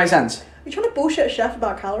 Does that not make sense? Are you trying to bullshit a chef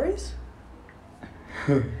about calories?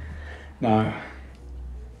 No.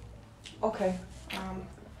 Okay.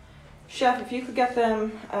 Chef, if you could get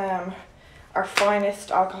them our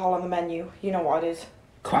finest alcohol on the menu, you know what it is.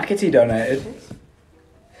 Quackity donated.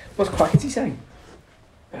 What's Quackity saying?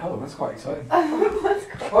 Oh, that's quite exciting. What's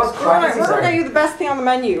We're gonna Quackity get saying? you the best thing on the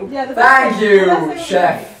menu. Yeah, the Thank you, best thing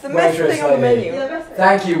chef. The best waitress thing on the lady. menu. Yeah, the best thing.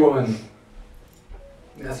 Thank you, woman.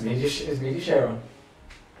 That's media. Is media share on?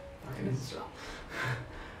 Fucking Instagram.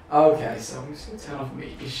 Okay, so I'm just gonna turn off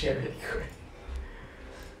media share really quick.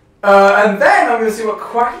 And then I'm gonna see what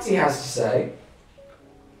Quackity has to say.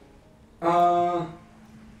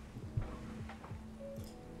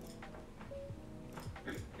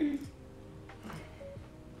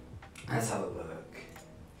 Let's have a look.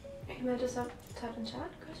 Can I just type in chat?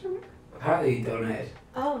 Question mark? Apparently you donated.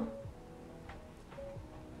 Oh.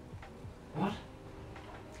 What?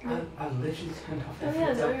 I literally turned off Oh every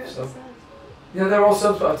yeah, no, you're sub. sad. Yeah, they're all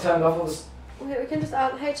subs, but I've turned off all this. Wait, we can just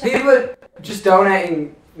add. Hey, chat. People are just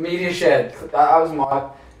donating media shed. That was my.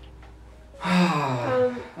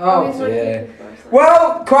 Oh he's not dear. keeping first, like-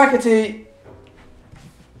 Well, Quackity.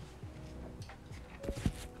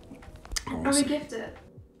 Are we gifted?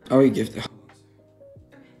 Oh, we gifted.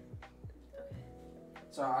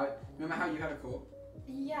 So remember how you had a call?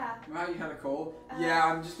 Yeah. Remember how you had a call? Yeah,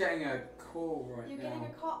 I'm just getting a call right You're now. getting a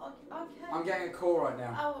call. Okay. I'm getting a call right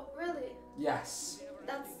now. Oh, really? Yes.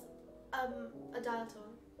 That's a dial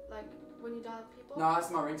tone, like when you dial people. No,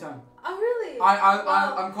 that's my ringtone. Oh, really?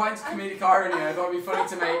 I'm quite into comedic irony. I thought it'd be funny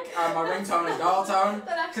to make my ringtone a dial tone.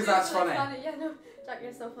 Because that's really funny. Yeah, no, Jack,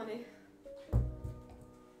 you're so funny.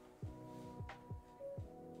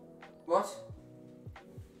 What?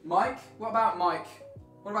 Mike? What about Mike?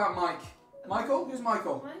 What about Mike? Michael? Who's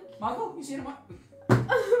Michael? Mike? Michael? You seen him?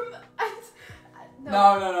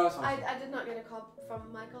 No, it's fine. I did not get a call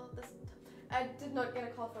from Michael. I did not get a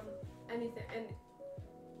call from anything.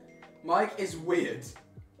 Mike is weird.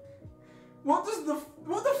 What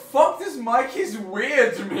the fuck does Mike is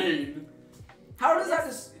weird mean? How does that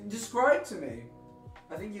describe to me?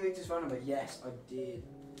 I think you leaked his phone number. Yes, I did.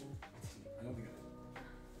 I don't think I did.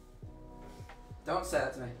 Don't say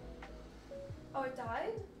that to me. Oh, it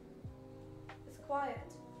died? It's quiet.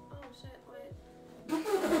 Oh shit, wait.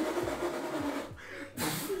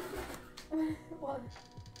 What?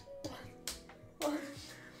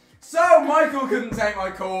 So Michael couldn't take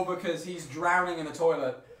my call because he's drowning in the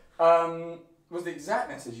toilet. Was the exact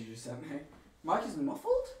message you just sent me. Mike is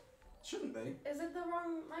muffled? Shouldn't be. Is it the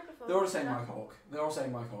wrong microphone? They're all saying Mike Hawk. They're all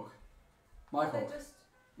saying Mike Hawk. Mike Hawk.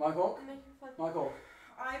 Mike Hawk. Mike Hawk.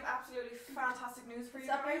 I have absolutely fantastic news for you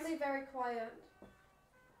It's guys. apparently very quiet.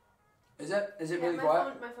 Is it really my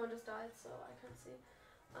quiet? My phone just died, so I can't see.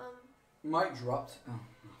 Mike dropped. Oh.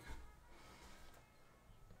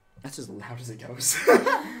 That's as loud as it goes.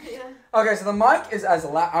 Yeah. Okay, so the mic is as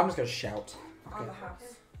loud. I'm just gonna shout. Okay. On the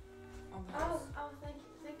house. On the house. Oh, thank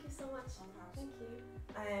you so much. On the house. Thank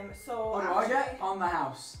you. So On what again? On the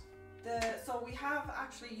house. So we have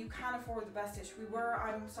actually, you can afford the best dish.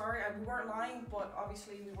 I'm sorry, we weren't lying, but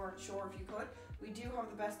obviously we weren't sure if you could. We do have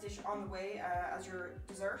the best dish on the way as your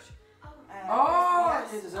dessert.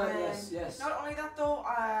 Dessert, yes. Not only that though,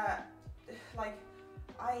 like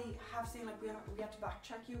I have seen like we have to back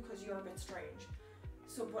check you because you're a bit strange.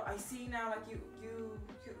 So, but I see now like you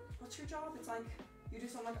what's your job? It's like you do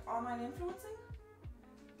some like online influencing.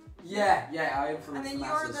 Yeah, I influence. And then the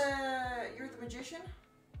you're masses. the magician.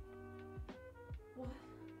 What?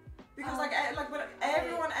 Because but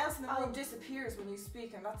everyone else in the room disappears when you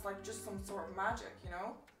speak, and that's like just some sort of magic, you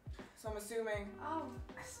know. So I'm assuming. Oh.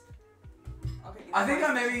 Okay. I think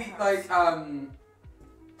I maybe like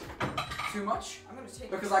too much. I'm gonna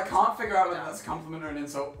take because I can't figure out whether that's a compliment or an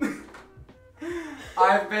insult.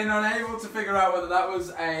 I've been unable to figure out whether that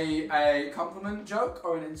was a compliment joke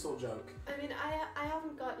or an insult joke. I mean, I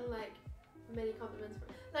haven't gotten like many compliments from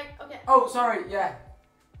okay. Oh, sorry. Yeah.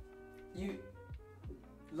 You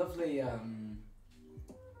lovely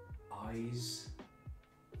eyes.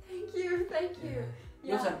 Thank you.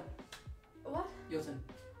 Your Yeah. turn. What? Your turn.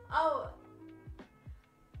 Oh.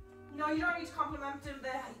 No, you don't need to compliment him.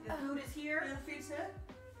 The food is here. The food's here.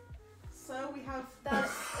 So we have. That.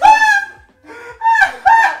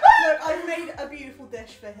 Look, I've made a beautiful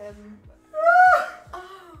dish for him.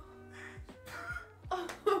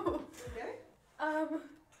 Okay.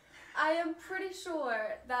 I am pretty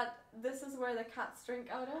sure that this is where the cats drink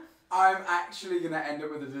out of. I'm actually gonna end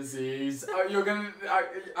up with a disease. You're gonna.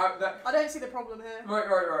 I don't see the problem here. Right.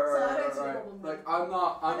 So I don't see the problem. Like I'm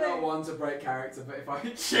not one to break character, but if I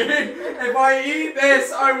eat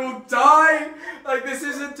this, I will die. Like this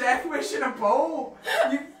is a death wish in a bowl.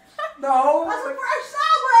 No. That's a fresh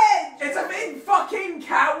sandwich! It's a big fucking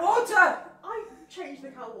cat water. I changed the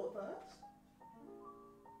cat water first.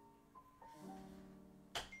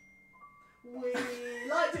 We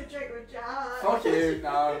like to drink with Jack. Fuck you.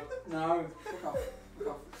 No. Fuck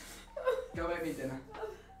off. Go make me dinner.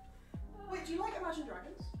 Wait, do you like Imagine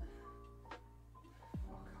Dragons?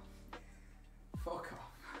 Fuck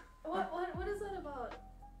off. What is that about?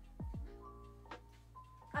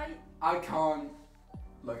 I can't.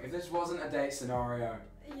 Look, if this wasn't a date scenario,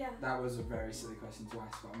 Yeah. that was a very silly question to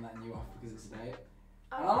ask, but I'm letting you off because it's a date.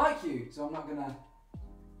 And I like you, so I'm not gonna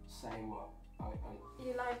say what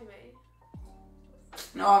You like me.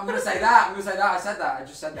 No, I'm gonna say that. I said that. I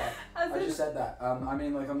just said that. I I just said that. I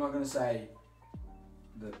mean, like, I'm not gonna say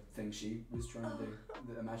the thing she was trying to do,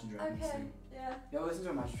 the Imagine Dragons Okay. thing. Yeah. Yeah, listen to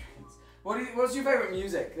Imagine Dragons. What's your favourite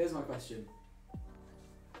music? There's my question.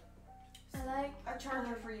 I like. A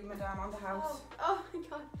charger for you, madame, on the house. Oh my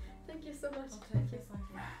god. Thank you so much. Okay, Thank you. Thank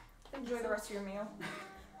you. Enjoy the rest of your meal.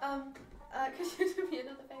 Could you do me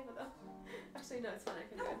another favour though? Actually, no, it's fine. I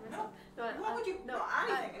can do it myself. No, What would you? No,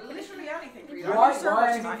 Anything. Literally anything for you. Why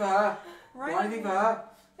anything for her? Right. Why anything for her?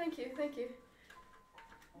 Thank you. Thank you.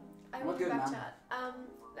 I What will good, do back man? chat.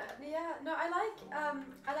 Yeah. No,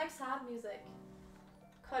 I like sad music.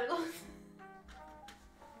 Quite a lot.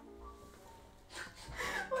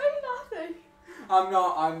 Why are you laughing? I'm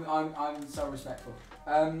not. I'm so respectful.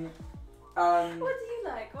 What do you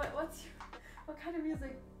like? What kind of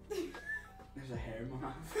music? There's a hair in my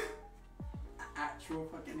mouth. Actual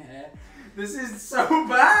fucking hair. This is so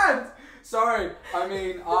bad. Sorry. I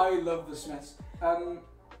mean, I love the Smiths. Oh.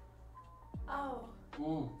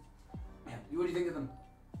 Yeah. What do you think of them?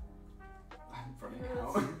 I'm running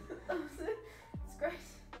out. It's great.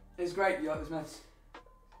 It's great. You like the Smiths?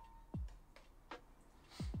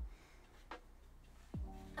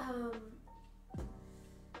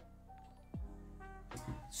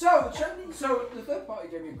 So the third party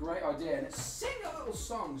gave me a great idea, and it's sing a little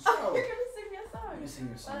song. So Oh, you're gonna sing me a song. I'm gonna sing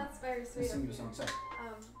you a song. Well, that's very I'm sweet. gonna sing you a of song. you. So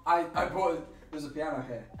Um, I brought. There's a piano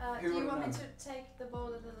here. do Who you would've want me known? to take the bowl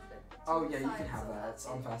a little bit? To Oh, the yeah, you side can have so that. It's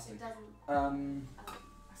on it fasting. doesn't.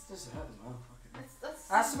 That's dessert as well. Fucking. That's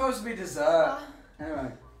That's supposed to be dessert.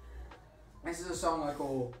 Anyway, this is a song I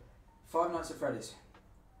call Five Nights at Freddy's.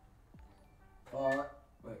 Wait.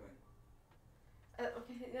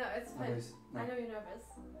 okay, no, it's No, fine. please. No. I know you're nervous.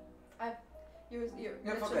 You're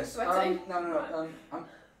Yeah, fuck literally this. sweating. No.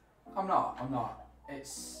 I'm not.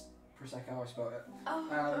 It's Prosecco. I spelled it. Oh.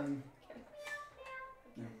 Yeah.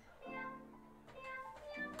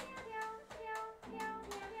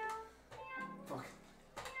 Fuck.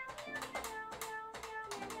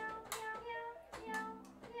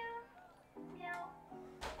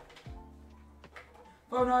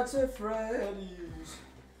 Five Nights at Freddy's.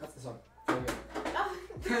 That's the song. There you Oh,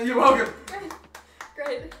 go. You're welcome.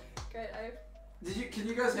 great. Can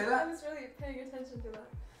you guys hear I that? was really paying attention to that.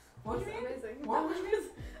 What It do you was mean? amazing. What? No,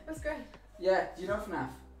 it was great. Yeah. Do you know FNAF?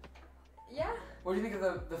 Yeah. What do you think of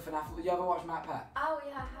the FNAF? You ever watch Matt Pat? Oh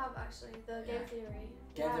yeah, I have actually the game Yeah. theory.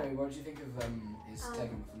 Game Yeah. Theory. What did you think of his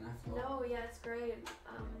take on FNAF? No, yeah, it's great.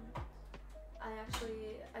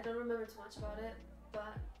 I don't remember too much about it,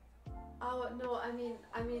 but oh no, I mean,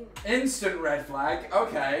 Instant red flag.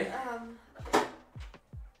 Okay.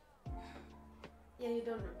 yeah, you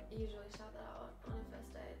don't usually shout that out on a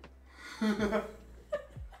first date.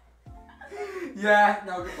 Yeah.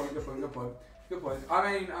 No. Good point. I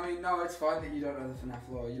mean, no. It's fine that you don't know the FNAF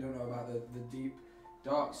lore. You don't know about the deep,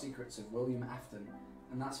 dark secrets of William Afton,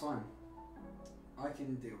 and that's fine. I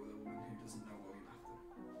can deal with a woman who doesn't know William Afton.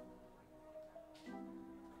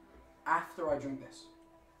 After I drink this.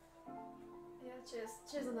 Yeah,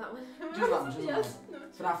 cheers on that one. Cheers on that one, cheers on that Yes. No,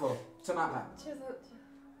 FNAF lore. To Matt Pat. cheers on.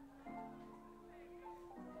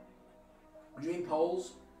 Dream polls.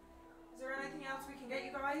 Is there anything else we can get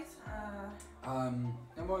you guys?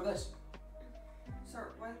 No more of this. Sorry,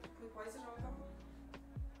 why is it all gone?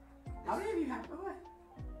 How many have you had, by the way?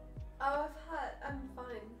 Oh, I'm fine.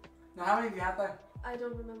 No, how many have you had though? I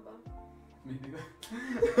don't remember. Me neither.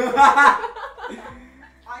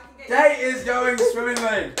 I can get Day is going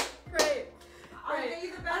swimmingly. Great. I can get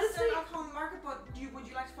you the best Honestly- alcohol on the market, but would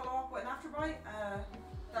you like to follow up with an afterbite?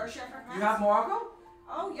 That our chef recommends? You have more alcohol?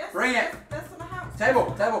 Oh yes. Bring it. Best in the house.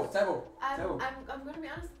 Table. I'm gonna be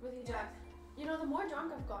honest with you, Jack. You know, the more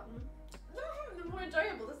drunk I've gotten, the more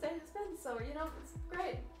enjoyable this day has been. So you know, it's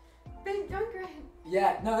great. Being great.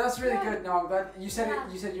 Yeah, no, that's really Yeah. good. No, I'm glad you said Yeah.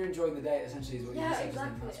 it. You said you're enjoying the day. Essentially, is what you Yeah, said. just then.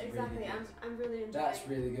 exactly, That's really exactly. good. I'm really enjoying. That's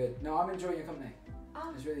really good. No, I'm enjoying your company.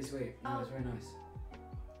 Oh, It's really sweet. No, it's very nice.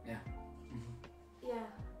 Yeah.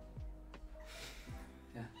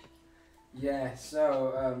 yeah. Yeah.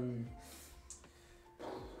 So,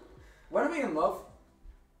 when are we in love?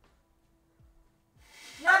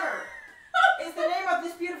 Never is the name of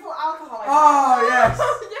this beautiful alcohol. Oh yes.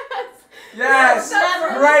 Yes. Yes.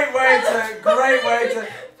 Never. Great way to.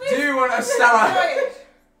 Do you want a Stella? Enjoy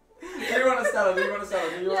it. Do you want a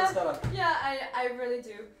Stella? Yeah, I really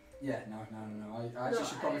do. Yeah, no. I actually No,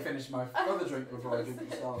 should probably I- finish my other drink before I drink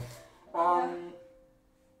the Stella. Yeah.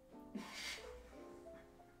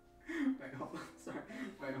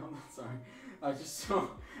 Wait, hold on, sorry. I just saw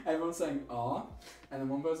everyone saying "ah," and then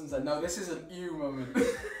one person said, "No, this is an you moment."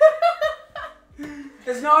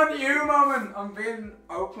 It's not an you moment. I'm being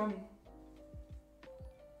open.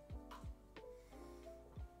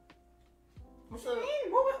 What do you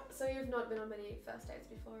mean? So you've not been on many first dates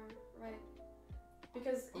before, right?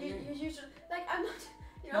 Because What you, do you mean? you usually like I'm not.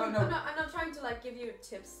 You know, No. I'm not trying to like give you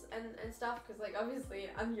tips and stuff because like obviously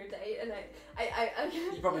I'm your date and I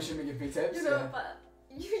You probably shouldn't give me tips. you know, yeah. but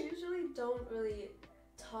you usually don't really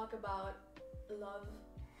talk about love.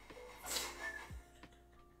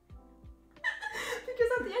 Because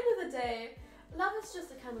at the end of the day, love is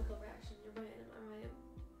just a chemical reaction in your brain, am I right?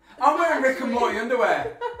 It's I'm not wearing Rick and actually- Morty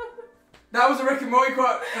underwear. That was a Rick and Morty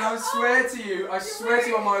quote, and I swear to you, I swear to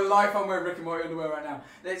you on my life, I'm wearing Rick and Morty underwear right now.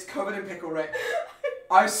 It's covered in pickle Rick.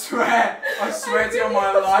 I swear to you on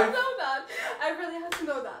my life. I know that. I really have to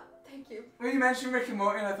know that. Thank you. When you mentioned Rick and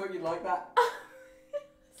Morty, and I thought you'd like that.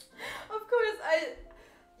 Of course,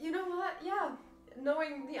 you know what? Yeah,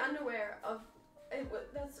 knowing the underwear of it,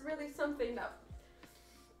 that's really something that.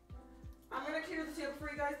 I'm gonna clear the table for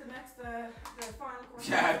you guys. The next, the final course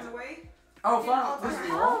Yeah. is on the way. Oh, Yeah, fun. This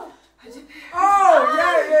is Oh, Oh,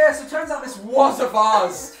 yeah. So turns out this was a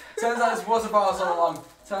vase. Turns out this was a vase all along.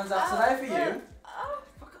 Turns out, so they're for you.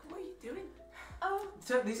 Fuck, what are you doing?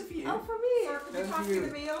 These are for you. Oh, for me. Sorry, could Those you are pass you. me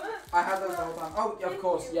the meal? I had those the whole time. Oh, yeah, of Thank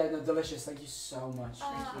course. you. Yeah, no, delicious. Thank you so much.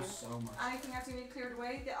 Thank Thank you you. so much. Anything else you need cleared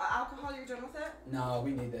away? The alcohol, you're done with it? No,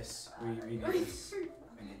 we need this. We need this.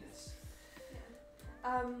 We need this.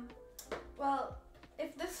 Well,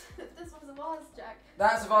 if this was a vase, Jack.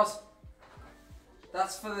 That's a vase.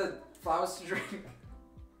 That's for the flowers to drink.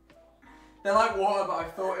 They're like water, but I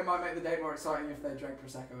thought it might make the date more exciting if they drank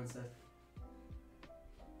Prosecco instead.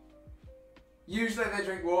 Usually they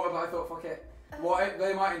drink water, but I thought, fuck it. What,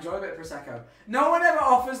 they might enjoy a bit of Prosecco. No one ever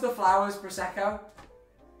offers the flowers Prosecco.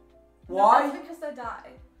 Why? No, that's because they die.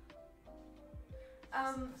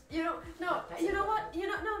 You know, no, you know what? You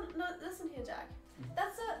know, no, listen here, Jack.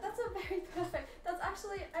 That's a very perfect. That's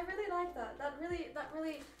actually, I really like that. That really,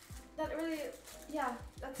 yeah.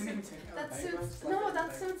 That Didn't even suits. take out That the paper, suits. just like No, it that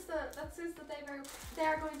was suits the day very. They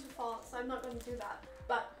are going to fall, so I'm not going to do that.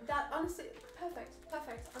 But that honestly, perfect.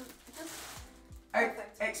 I'm just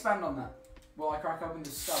perfect. Expand on that. While I crack open the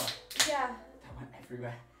stuff. Yeah. That went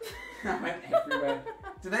everywhere. That went everywhere.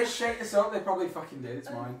 Did they shake this up? They probably fucking did. It's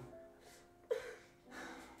mine.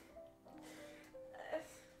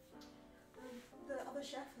 The other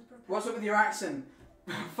chef has prepared. What's up with your accent?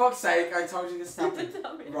 Fuck's sake, I told you this You happened. didn't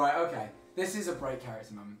tell me. Right, okay. This is a break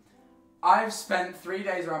character moment. I've spent 3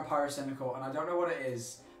 days around Pyrocynical and I don't know what it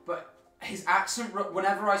is, but his accent,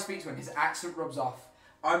 whenever I speak to him, his accent rubs off.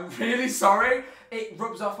 I'm really sorry. It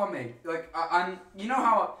rubs off on me. Like, I'm, you know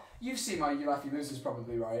how, you've seen my You Laugh You Lose This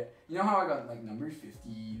probably, right? You know how I got, like, number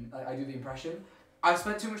 15, like, I do the impression? I've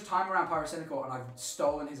spent too much time around Pyrocynical and I've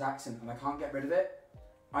stolen his accent and I can't get rid of it.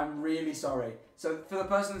 I'm really sorry. So, for the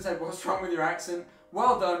person that said, what's wrong with your accent?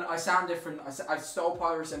 Well done, I sound different. I stole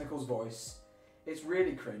Pyrocynical's voice. It's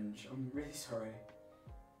really cringe. I'm really sorry.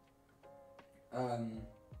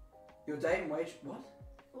 Your date and waitress. What?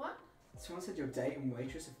 What? Someone said your date and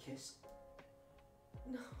waitress have kissed.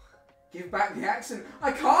 No. Give back the accent.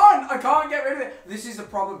 I can't get rid of it. This is the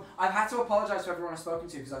problem. I've had to apologise to everyone I've spoken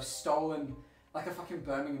to because I've stolen like a fucking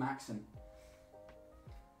Birmingham accent.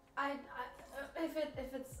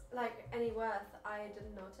 If it's like any worth, I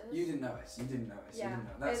didn't notice. You didn't notice. Yeah. You didn't know.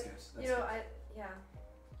 That's good. That's You know, good. yeah.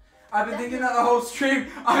 I've been thinking that the whole stream.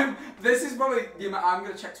 This is probably the amount. I'm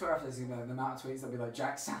gonna check Twitter after this. The amount of tweets that'll be like,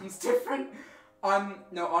 Jack sounds different.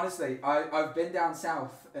 No, honestly, I've been down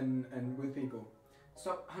south and with people.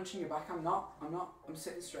 Stop hunching your back. I'm not. I'm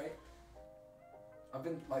sitting straight. I've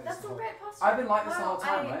been like this. That's some great posture. I've been like this the Wow, whole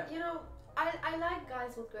time, right? You know, I like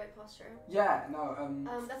guys with great posture. Yeah. No.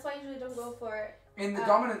 That's why I usually don't go for. In the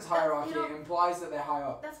dominance hierarchy, you know- it implies that they're high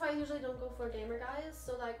up. That's why I usually don't go for gamer guys.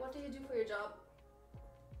 So like, what do you do for your job?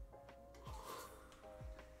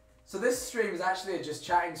 So this stream is actually a just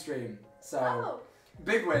chatting stream. So Oh.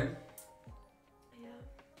 big win. Yeah.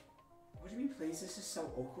 What do you mean, please? This is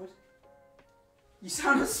so awkward. You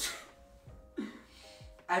sound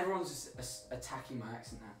Everyone's just attacking my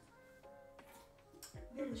accent now.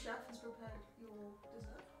 The other chef has prepared your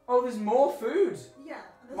dessert. Oh, there's more food. Yeah.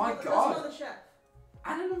 And there's My another, God. There's another chef.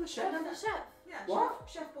 And another chef. Another chef. Yeah. What?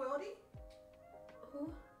 Chef Boyardi.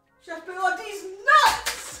 Who? Chef Boyardi's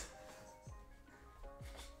nuts.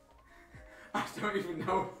 I don't even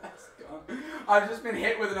know where that's gone. I've just been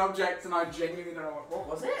hit with an object and I genuinely don't know what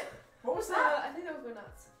was it? What was that? I think those were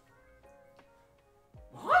nuts.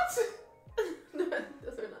 What? No,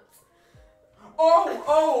 those were nuts.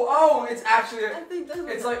 Oh! It's actually I think those were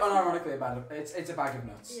it's nuts. like unironically a bag of it's a bag of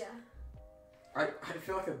nuts. Yeah. I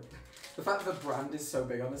feel like the fact that the brand is so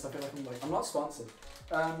big on this, I feel like I'm not sponsored.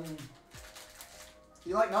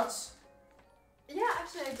 You like nuts? Yeah,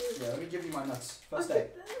 actually I do. Yeah, let me give you my nuts. First date.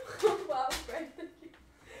 Wow, great. Thank you.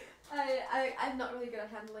 I'm not really good at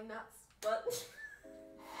handling nuts, but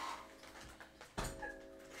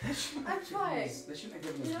I'm trying. They shouldn't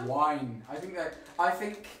have given us wine. I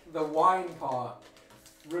think the wine part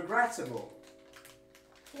regrettable.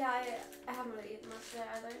 Yeah, I haven't really eaten much today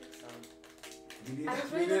either, so. Me I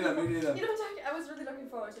was neither. really Me neither. You know, Jack, I was really looking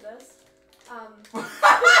forward to this.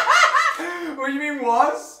 What do you mean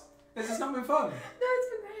was? This has not been fun. No, it's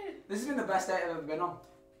been great. This has been the best date I've ever been on.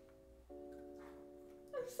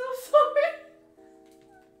 I'm so sorry.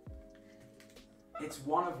 It's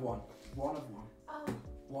one of one. One of one. Oh.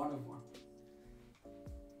 One of one.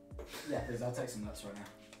 Yeah, please, I'll take some nuts right now.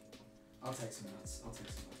 I'll take some nuts.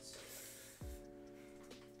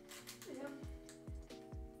 Yeah.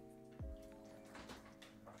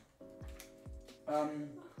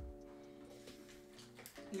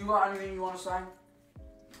 You got anything you want to say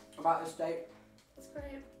about this date? It's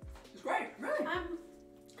great. It's great, really. I'm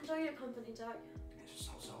enjoying your company, Jack. It's just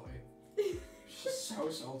so salty. It's just so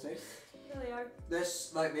salty. Really are.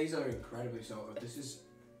 These are incredibly salty.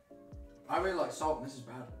 I really like salt, and this is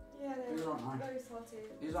bad. Yeah, These they're aren't nice. very salty.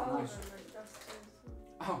 These aren't All of nice. them are just so-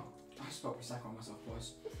 Oh, I spelled Prosecco on myself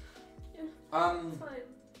twice. Yeah. Um, It's fine.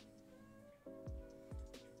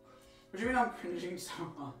 what do you mean I'm cringing so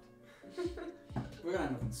hard? We're gonna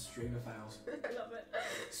end up in streamer fails. I love it.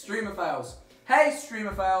 Streamer fails. Hey,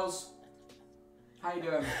 streamer fails. How you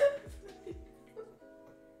doing?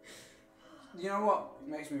 You know what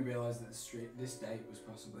makes me realise that this date was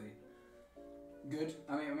possibly good.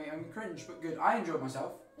 I mean, cringe, but good. I enjoyed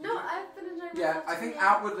myself. No, I've been enjoying Yeah, myself I too, think yeah.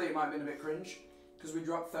 outwardly it might have been a bit cringe because we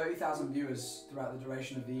dropped 30,000 viewers throughout the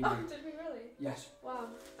duration of the Oh, evening. did we really? Yes, Wow.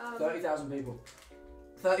 30,000 people.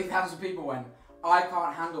 30,000 people went, I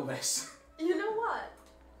can't handle this. You know what?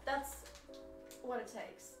 That's what it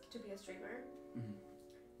takes to be a streamer. Mhm.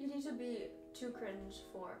 You need to be too cringe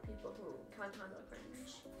for people who can't handle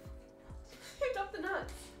cringe. You dropped the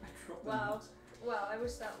nuts. I dropped the Wow. nuts. Wow, I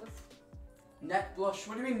wish that was. Neck blush.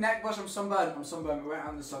 What do you mean neck blush? I'm sunburned. We went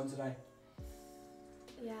out in the sun today.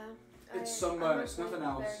 Yeah. It's sunburn, I'm it's actually nothing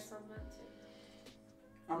else. Very sunburned too.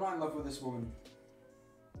 I'm not in love with this woman.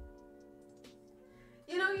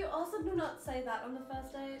 You know, you also do not say that on the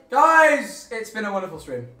first date. Guys, it's been a wonderful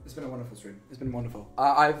stream. It's been wonderful.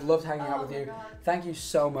 I've loved hanging out Oh with my you. God. Thank you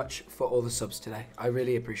so much for all the subs today. I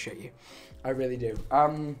really appreciate you. I really do.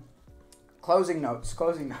 Closing notes,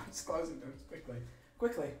 quickly. I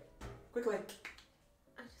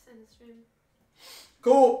just end the stream.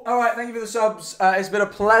 Cool. All right. Thank you for the subs. It's been a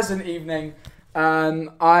pleasant evening.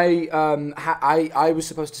 I was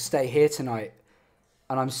supposed to stay here tonight,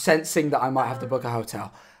 and I'm sensing that I might have to book a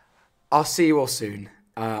hotel. I'll see you all soon.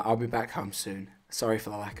 I'll be back home soon. Sorry for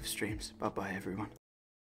the lack of streams. Bye bye, everyone.